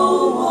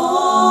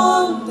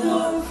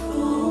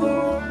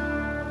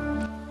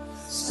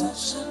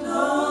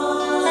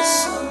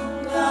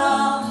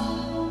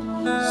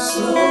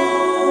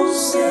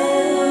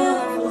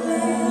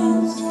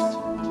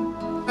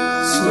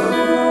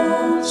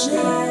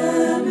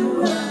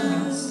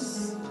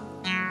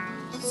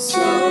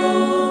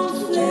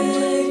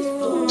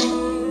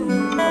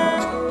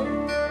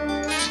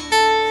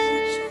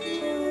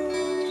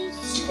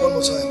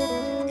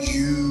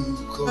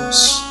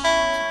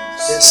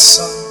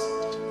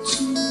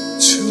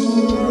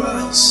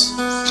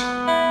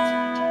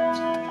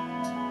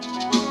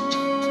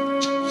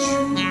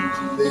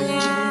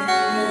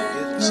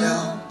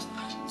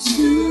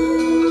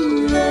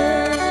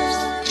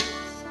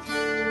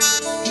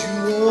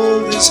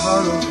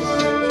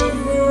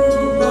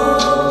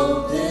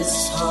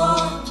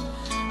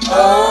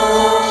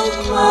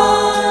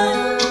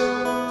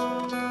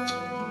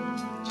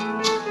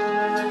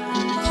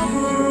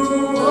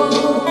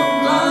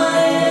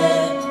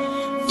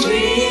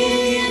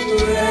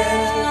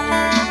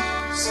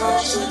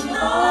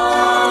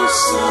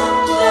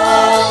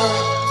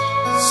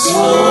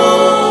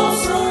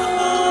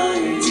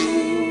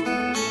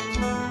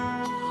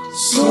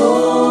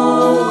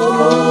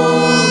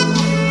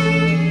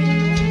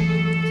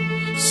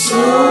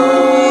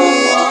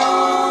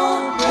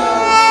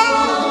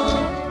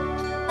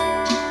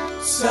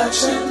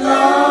Such an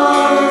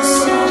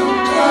awesome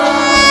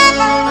God,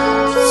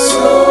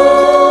 so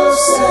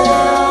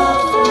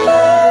selfless,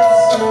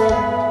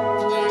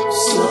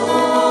 so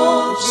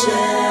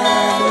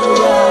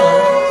generous,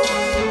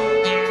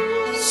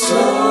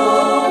 so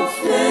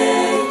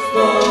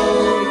faithful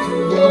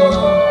you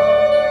are.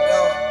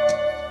 Now,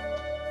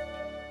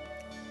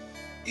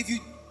 if you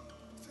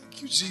thank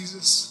you,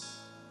 Jesus,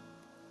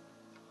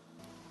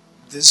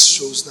 this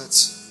shows that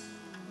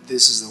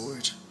this is the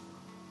word.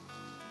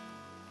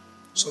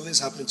 Something's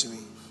happening to me.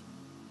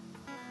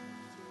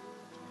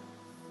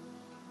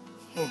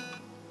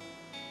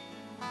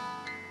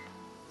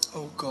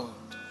 Oh God.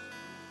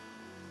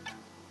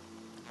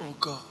 Oh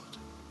God.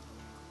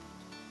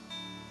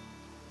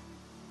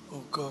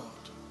 Oh God.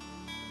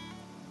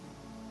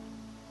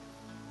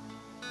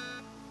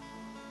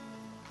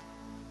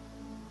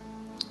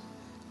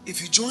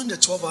 If you join the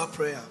 12-hour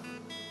prayer,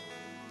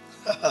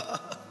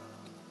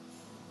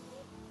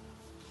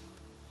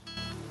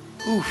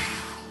 oof,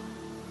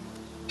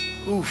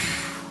 oof,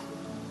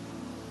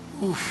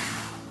 oof,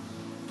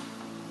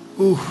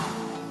 oof,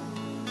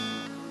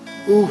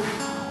 oof.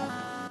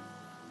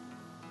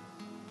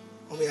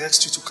 Let me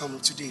ask you to come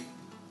today.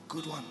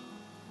 Good one.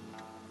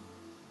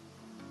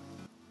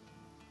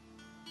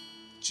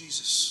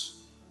 Jesus.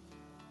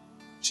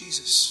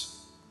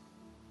 Jesus.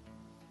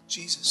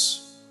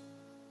 Jesus.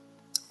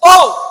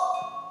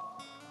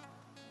 Oh!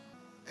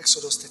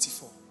 Exodus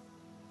 34.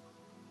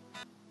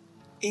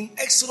 In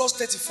Exodus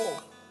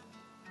 34,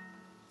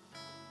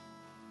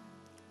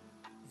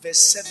 verse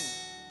 7,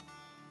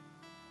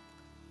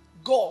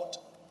 God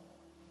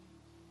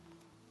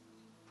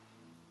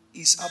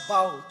is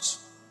about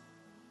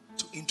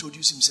to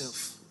introduce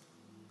himself.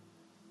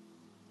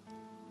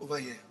 Over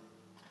here.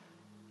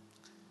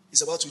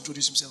 He's about to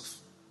introduce himself.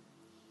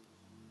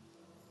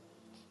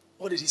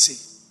 What did he say?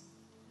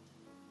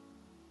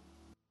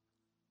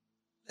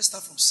 Let's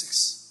start from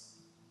 6.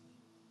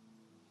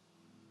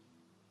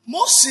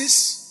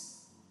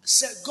 Moses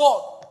said,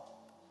 God,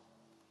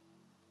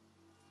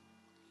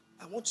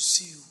 I want to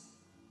see you.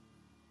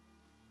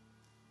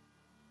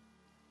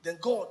 Then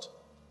God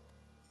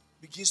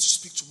begins to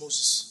speak to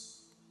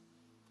Moses.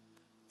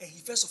 And he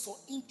first of all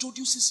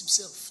introduces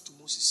himself to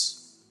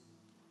Moses.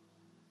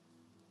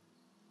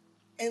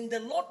 And the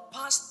Lord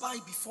passed by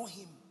before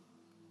him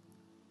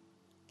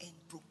and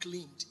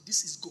proclaimed,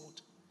 this is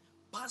God.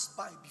 Passed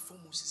by before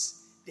Moses.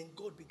 Then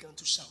God began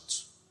to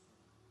shout,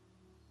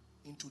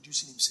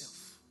 introducing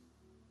himself.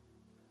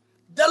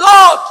 The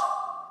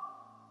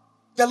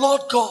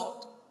Lord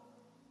God,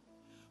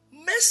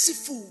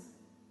 merciful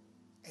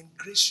and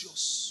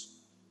gracious,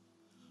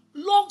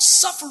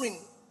 long-suffering,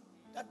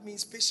 that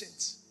means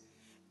patient,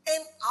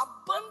 and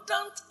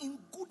abundant in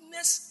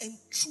goodness and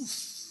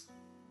truth.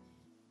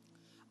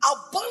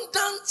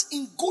 Abundant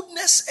in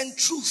goodness and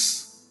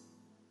truth.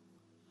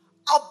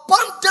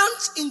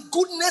 Abundant in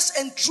goodness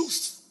and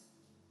truth.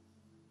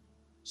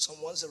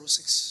 Psalm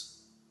 106.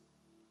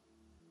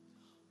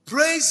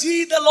 Praise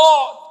ye the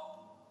Lord.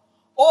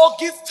 Oh,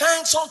 give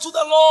thanks unto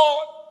the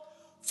Lord,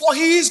 for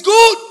he is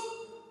good,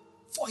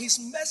 for his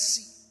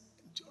mercy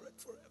endureth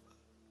forever.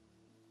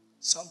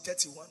 Psalm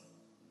 31,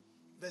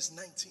 verse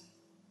 19.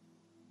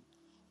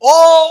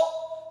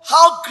 Oh,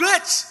 how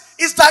great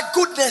is thy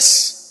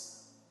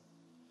goodness,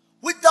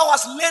 which thou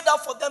hast laid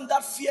out for them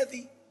that fear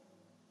thee,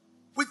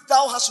 which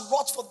thou hast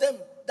wrought for them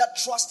that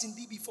trust in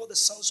thee before the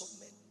sons of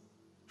men.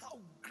 How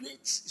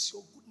great is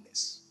your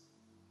goodness.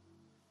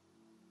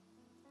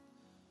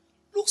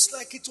 Looks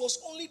like it was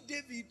only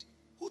David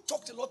who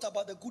talked a lot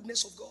about the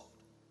goodness of God.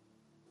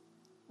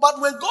 But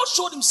when God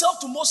showed himself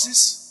to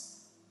Moses,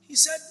 he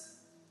said,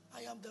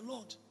 I am the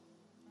Lord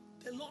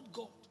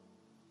God,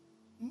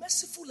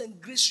 merciful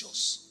and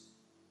gracious,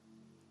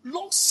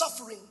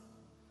 long-suffering,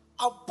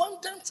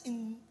 abundant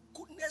in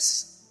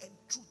goodness and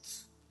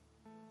truth.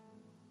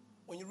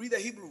 When you read the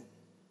Hebrew,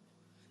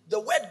 the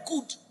word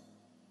good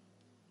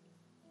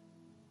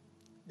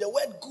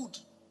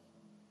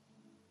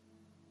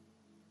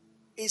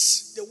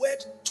is the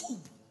word tub.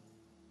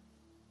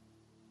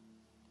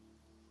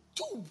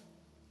 Tub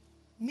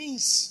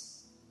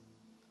means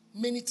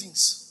many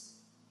things.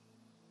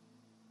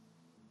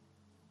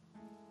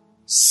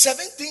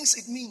 7 things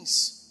it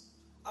means.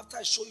 After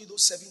I show you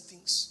those 7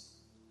 things,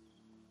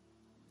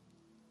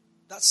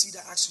 that seed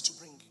I asked you to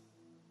bring,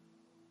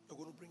 you're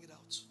going to bring it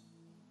out.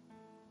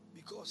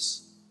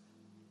 Because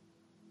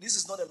this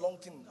is not a long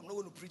thing. I'm not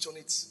going to preach on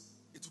it.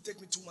 It will take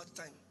me too much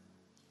time.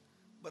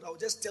 But I'll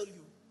just tell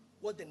you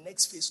what the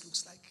next phase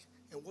looks like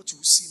and what you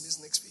will see in this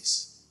next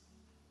phase.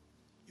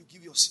 You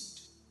give your seed.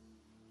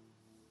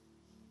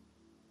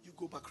 You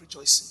go back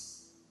rejoicing.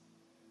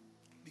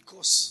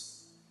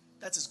 Because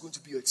that is going to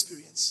be your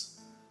experience.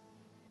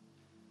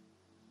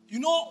 You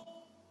know,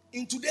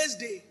 in today's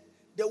day,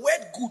 the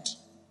word good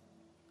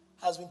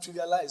has been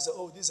trivialized.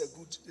 Oh, this is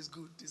good, this is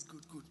good, this is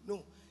good, good.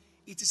 No,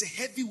 it is a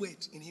heavy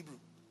word in Hebrew.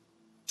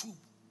 Tube.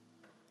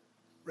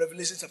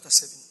 Revelation chapter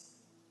 7,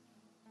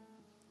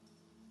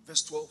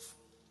 verse 12.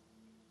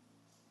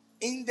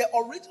 In the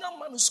original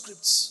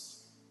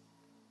manuscripts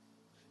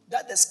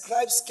that the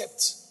scribes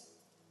kept,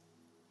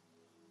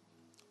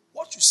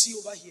 what you see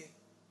over here,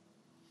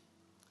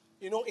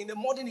 in the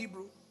modern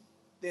Hebrew,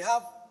 they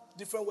have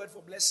different word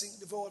for blessing,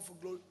 different word for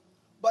glory.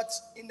 But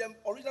in the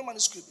original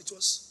manuscript, it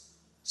was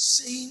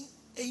saying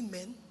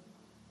amen,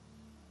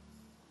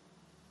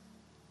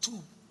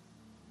 tube,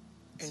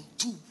 and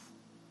tube,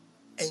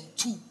 and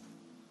tube,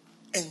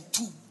 and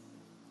tube,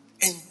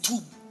 and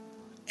tube,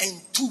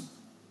 and tube,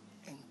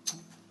 and tube,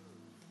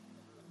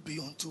 be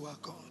unto our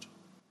God.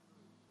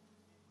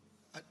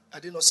 Are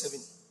they not 7?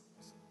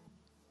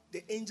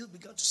 The angel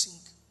began to sing,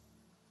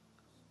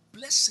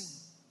 blessing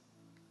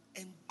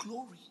and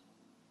glory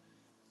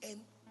and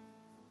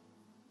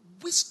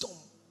wisdom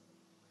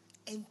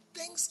and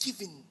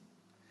thanksgiving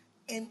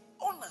and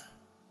honor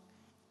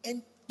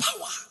and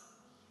power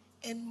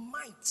and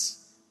might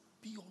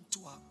be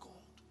unto our God.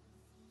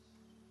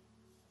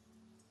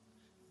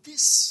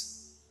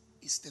 This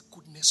is the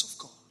goodness of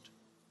God.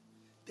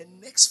 The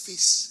next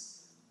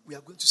phase we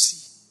are going to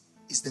see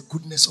is the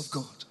goodness of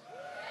God.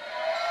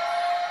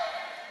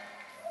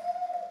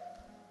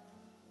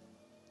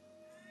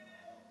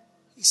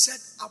 He said,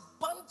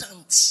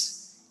 abundant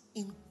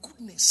in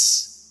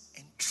goodness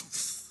and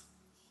truth.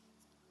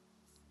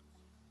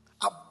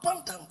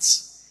 Abundant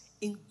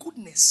in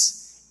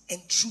goodness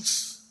and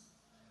truth.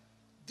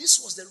 This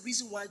was the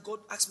reason why God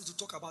asked me to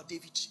talk about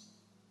David.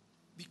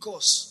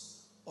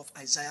 Because of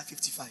Isaiah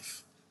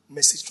 55,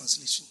 Message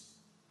translation.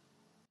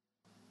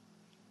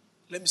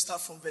 Let me start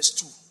from verse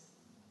 2.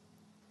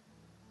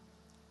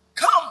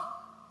 Come,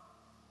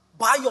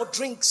 buy your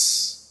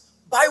drinks,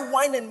 buy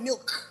wine and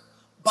milk.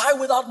 Buy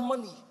without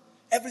money.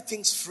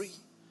 Everything's free.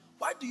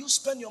 Why do you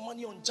spend your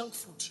money on junk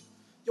food?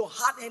 Your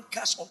hard-earned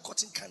cash on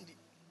cotton candy.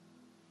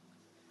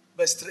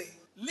 Verse 3.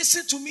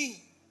 Listen to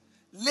me.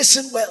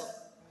 Listen well.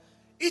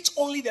 Eat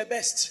only the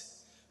best.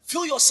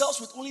 Fill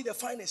yourselves with only the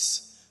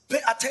finest.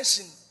 Pay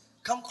attention.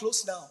 Come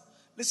close now.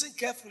 Listen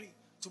carefully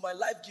to my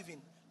life-giving,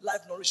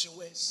 life-nourishing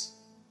words.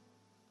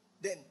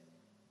 Then,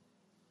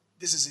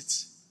 this is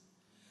it.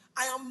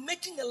 I am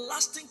making a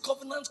lasting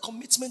covenant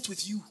commitment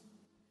with you.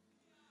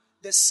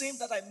 The same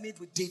that I made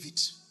with David.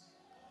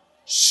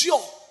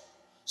 Sure,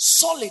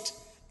 solid,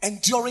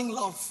 enduring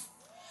love.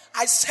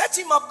 I set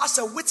him up as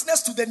a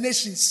witness to the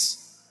nations.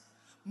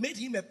 Made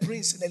him a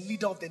prince and a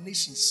leader of the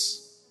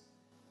nations.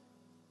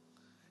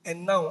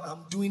 And now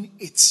I'm doing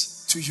it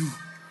to you.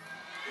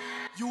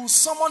 You will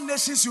summon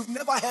nations you've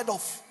never heard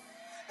of.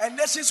 And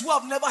nations who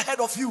have never heard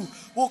of you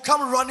will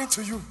come running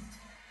to you.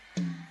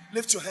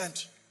 Lift your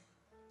hand.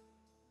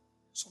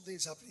 Something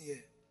is happening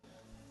here.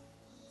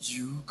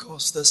 You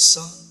cause the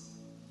sun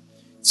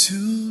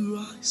to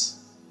rise,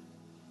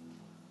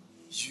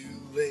 you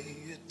lay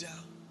it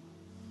down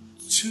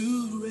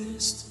to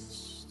rest.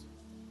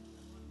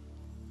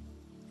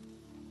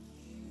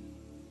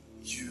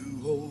 You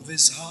hold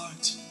this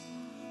heart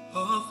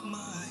of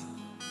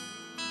mine.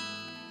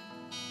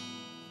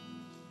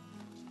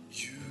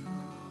 You,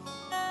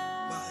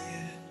 my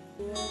head,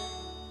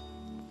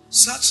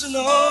 such an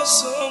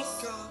awesome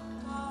God.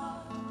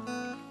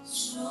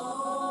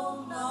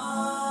 So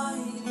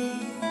mighty.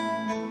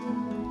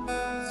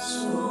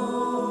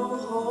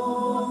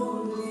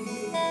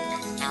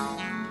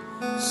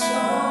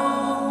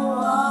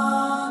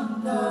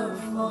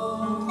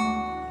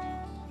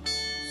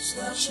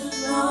 Such an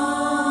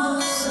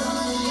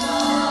awesome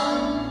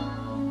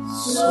God,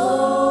 so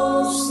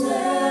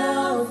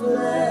selfless,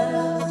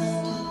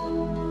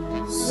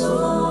 so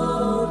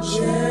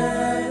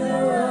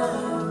generous,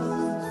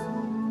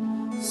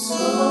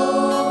 so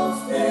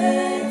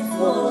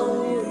faithful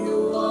you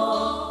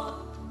are.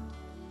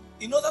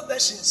 In other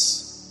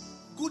versions,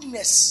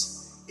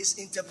 goodness is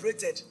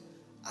interpreted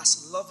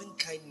as loving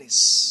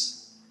kindness.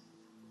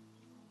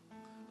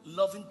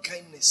 Loving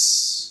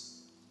kindness.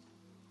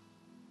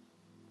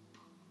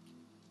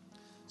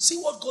 See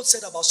what God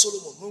said about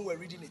Solomon when we were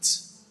reading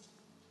it.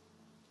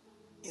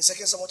 In 2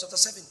 Samuel chapter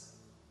 7.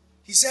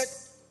 He said,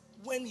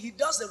 when he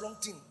does the wrong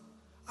thing,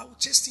 I will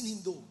chasten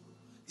him though.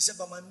 He said,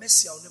 but my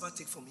mercy I will never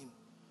take from him.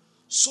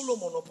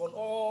 Solomon, upon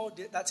all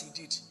that he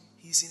did,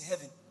 he is in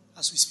heaven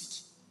as we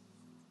speak.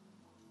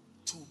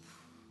 Tube.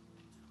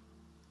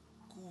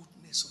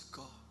 Goodness of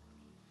God.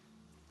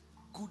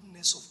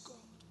 Goodness of God.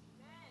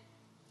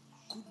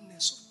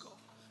 Goodness of God.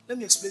 Let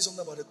me explain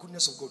something about the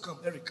goodness of God. Come,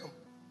 Eric, come.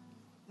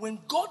 When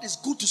God is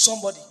good to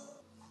somebody,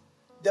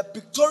 the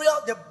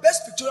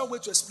best pictorial way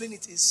to explain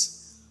it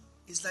is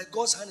like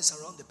God's hand is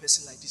around the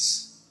person like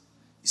this.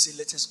 He said,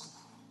 let us go.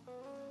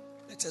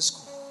 Let us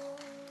go.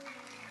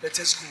 Let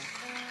us go.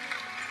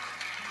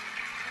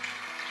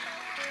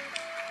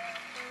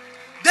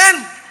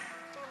 Then,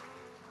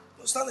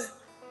 you stand there.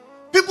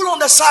 People on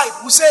the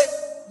side will say,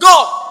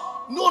 God,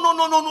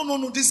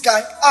 no, this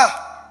guy.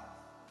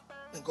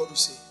 And God will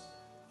say,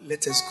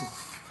 let us go.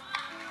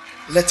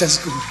 Let us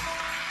go.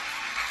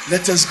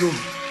 Let us go.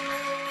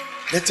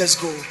 Let us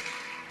go.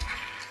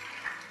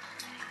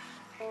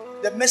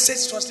 The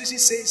Message translation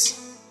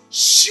says,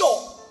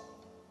 sure,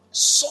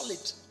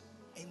 solid,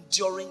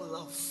 enduring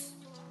love.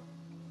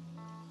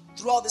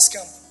 Throughout this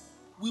camp,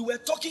 we were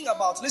talking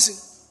about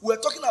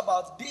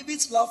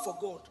David's love for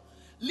God.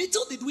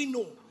 Little did we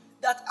know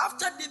that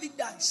after David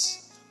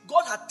dies,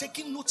 God had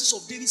taken notice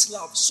of David's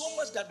love so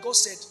much that God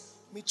said,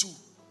 me too,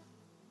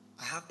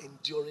 I have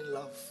enduring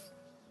love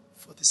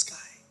for this guy.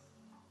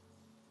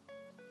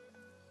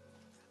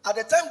 At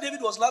the time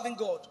David was loving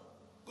God,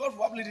 God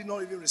probably did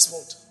not even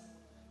respond.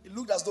 It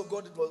looked as though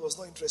God was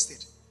not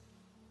interested.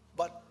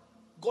 But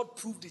God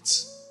proved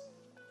it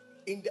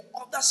in the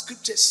other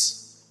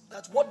scriptures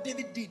that what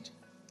David did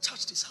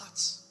touched his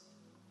heart.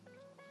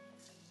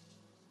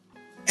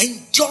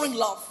 Enduring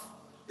love.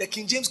 The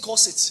King James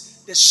calls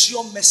it the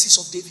sure mercies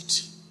of David.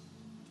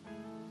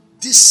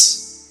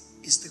 This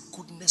is the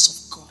goodness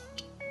of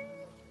God.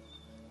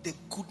 The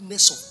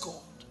goodness of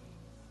God.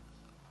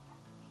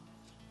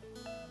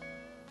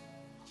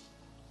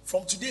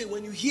 From today,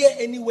 when you hear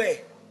anywhere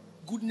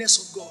goodness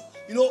of God,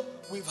 you know,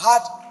 we've had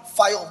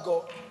fire of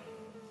God,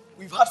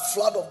 we've had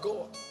flood of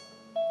God.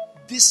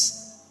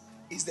 This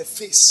is the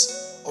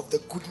face of the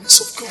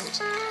goodness of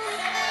God.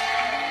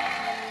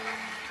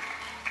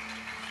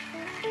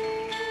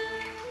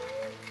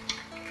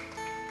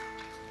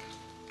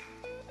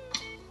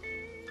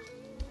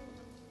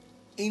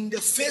 In the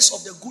face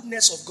of the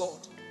goodness of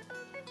God,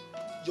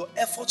 your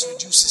effort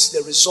reduces,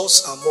 the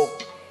results are more.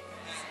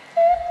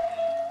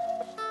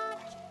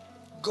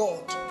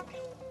 God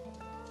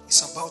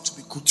is about to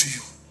be good to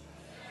you.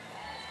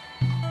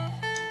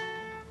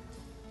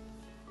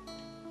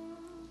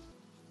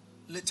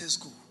 Let us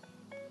go.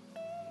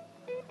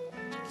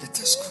 Let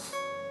us go.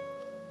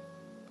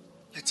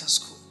 Let us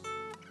go.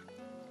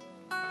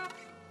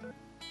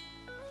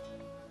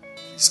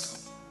 Please come.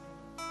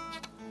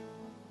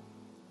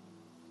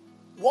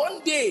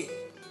 One day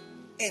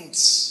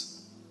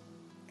ends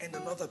and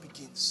another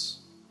begins.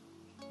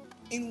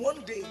 In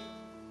one day,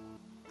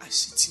 I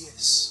see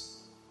tears.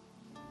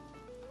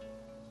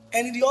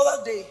 And in the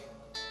other day,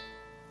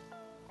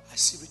 I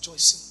see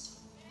rejoicing.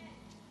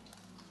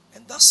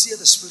 And thus here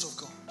the Spirit of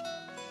God.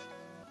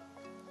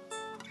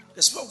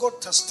 The Spirit of God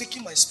has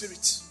taken my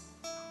spirit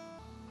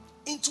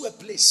into a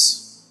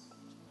place,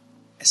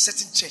 a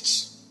certain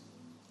church.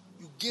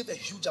 You gave a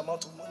huge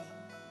amount of money.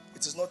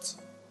 It is not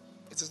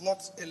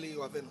LA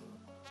or Aveno.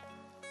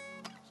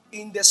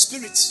 In the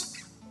spirit,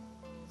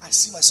 I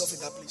see myself in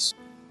that place.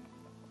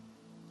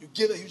 You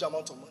gave a huge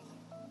amount of money.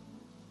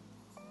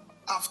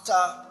 After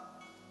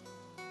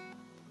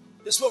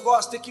the Spirit of God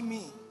has taken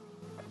me,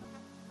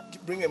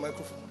 bring me a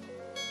microphone.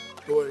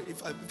 Don't worry,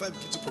 if I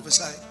begin to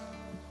prophesy.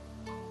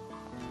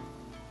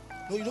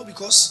 No, you know,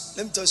 because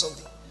let me tell you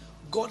something.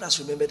 God has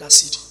remembered that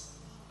seed.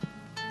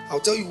 I'll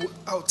tell you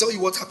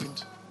what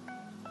happened.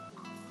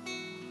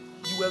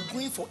 You were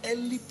going for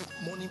early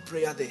morning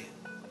prayer there.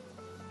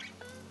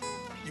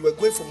 You were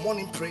going for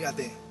morning prayer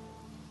there.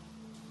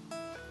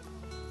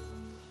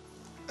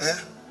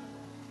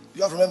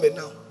 You have remembered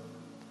now?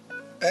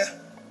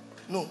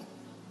 No.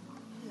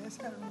 Yes,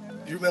 I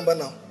remember. You remember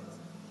now?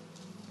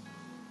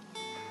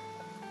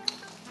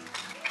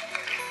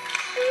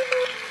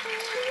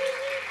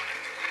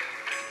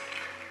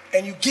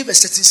 And you gave a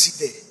certain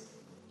seed there.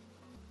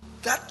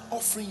 That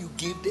offering you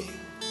gave there,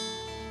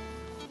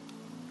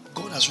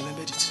 God has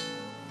remembered it.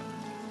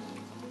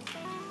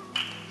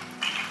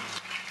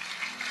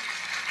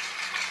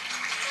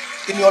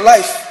 In your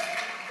life,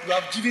 you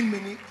have given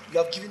many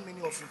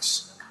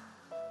offerings.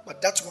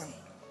 But that one,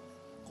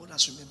 God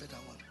has remembered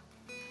that one.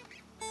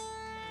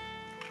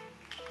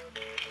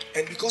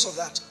 And because of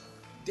that,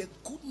 the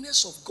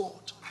goodness of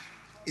God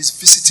is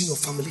visiting your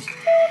family.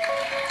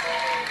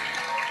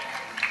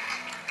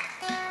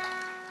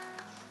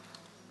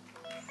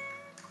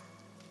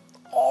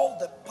 All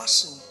the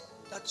passion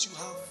that you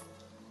have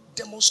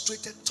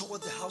demonstrated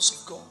toward the house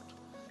of God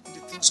and the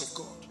things of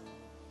God,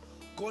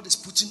 God is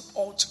putting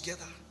all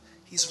together.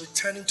 He's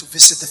returning to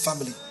visit the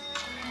family.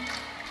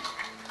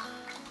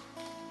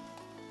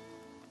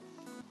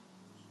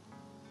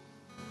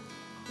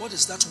 What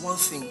is that one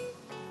thing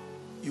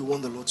you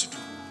want the Lord to do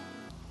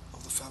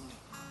of the family?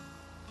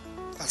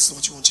 That's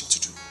what you want Him to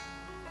do.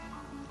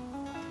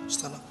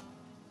 Stand up.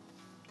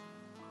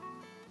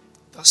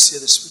 Thus hear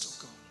the Spirit of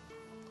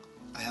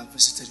God. I have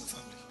visited your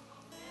family.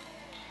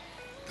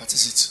 That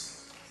is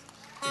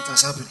it. It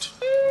has happened.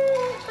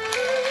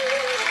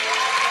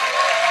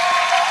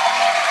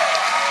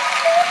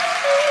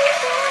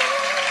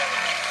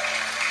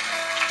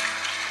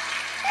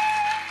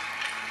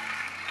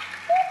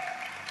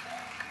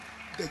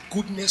 The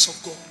goodness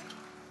of God.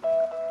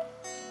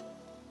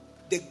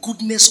 The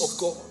goodness of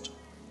God.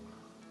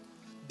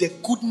 The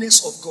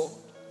goodness of God.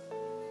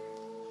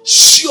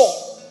 Sure,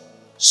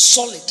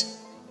 solid,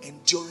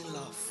 enduring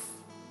love.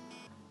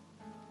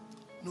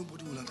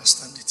 Nobody will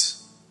understand it.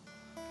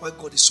 Why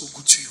God is so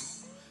good to you.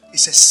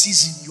 It's a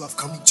season you have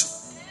come into.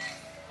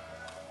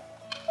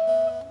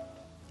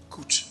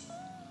 Good.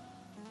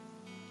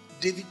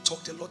 David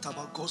talked a lot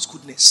about God's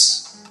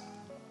goodness.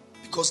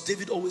 Because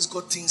David always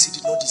got things he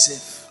did not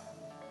deserve.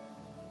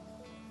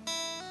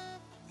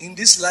 In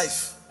this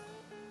life,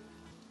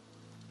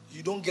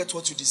 you don't get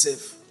what you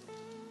deserve.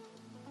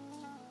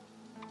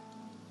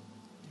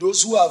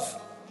 Those who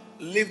have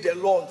lived a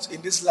lot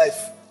in this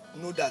life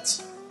know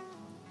that.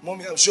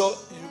 Mommy, I'm sure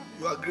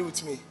you agree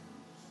with me.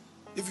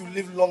 If you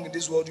live long in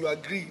this world, you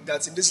agree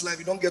that in this life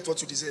you don't get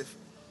what you deserve.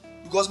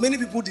 Because many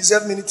people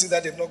deserve many things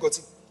that they've not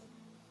gotten.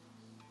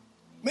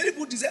 Many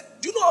people deserve.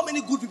 Do you know how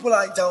many good people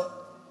are in town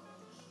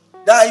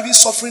that are even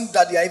suffering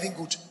that they are even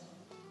good?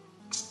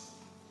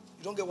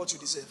 You don't get what you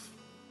deserve.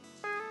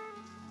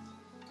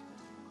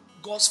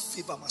 God's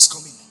favor must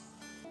come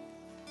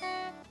in.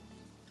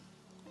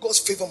 God's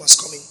favor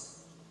must come in.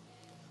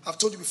 I've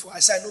told you before, I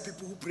said I know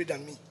people who pray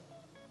than me.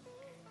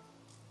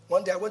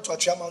 One day I went to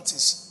Atria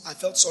Mountains. I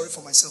felt sorry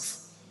for myself.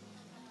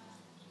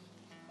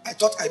 I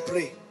thought I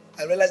pray.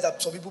 I realized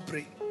that some people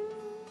pray.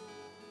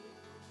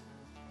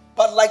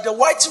 But like the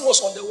writing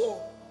was on the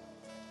wall,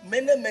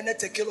 many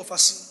take care of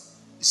us.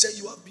 He said,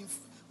 you have been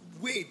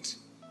weighed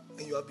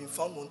and you have been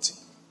found wanting.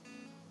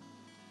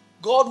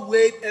 God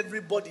weighed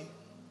everybody.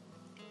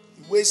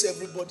 He weighs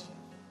everybody.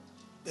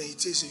 Then he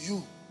says,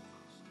 you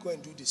go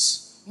and do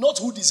this. Not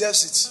who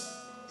deserves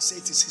it. He said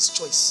it is his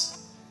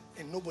choice.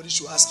 And nobody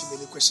should ask him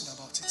any question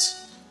about it.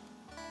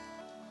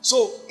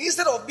 So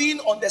instead of being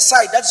on the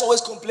side that's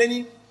always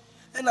complaining,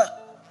 and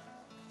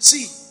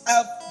see, I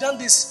have done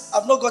this,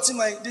 I've not gotten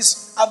my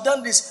this, I've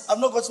done this, I've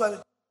not gotten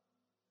my.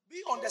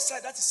 Be on the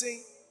side that is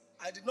saying,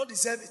 I did not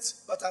deserve it,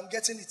 but I'm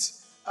getting it.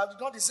 I did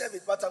not deserve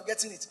it, but I'm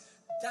getting it.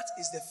 That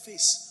is the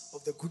face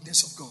of the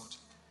goodness of God.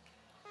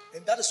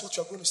 And that is what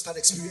you are going to start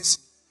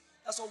experiencing.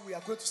 That's what we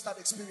are going to start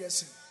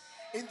experiencing.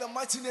 In the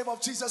mighty name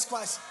of Jesus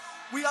Christ,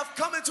 we have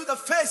come into the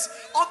face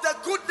of the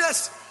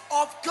goodness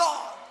of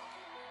God.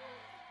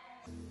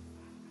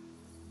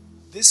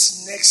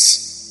 This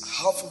next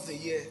half of the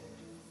year,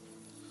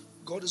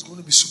 God is going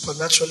to be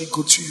supernaturally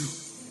good to you.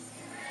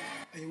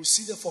 And you will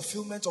see the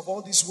fulfillment of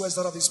all these words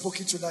that have been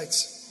spoken tonight.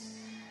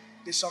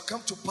 They shall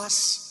come to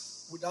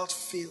pass without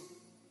fail.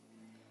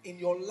 In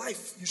your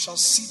life, you shall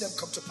see them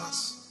come to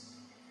pass.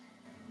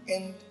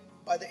 And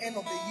by the end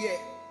of the year,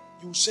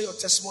 you will share your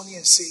testimony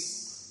and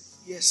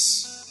say,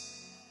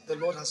 yes, the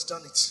Lord has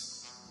done it.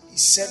 He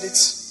said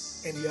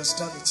it and he has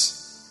done it.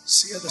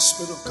 Say the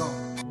Spirit of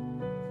God.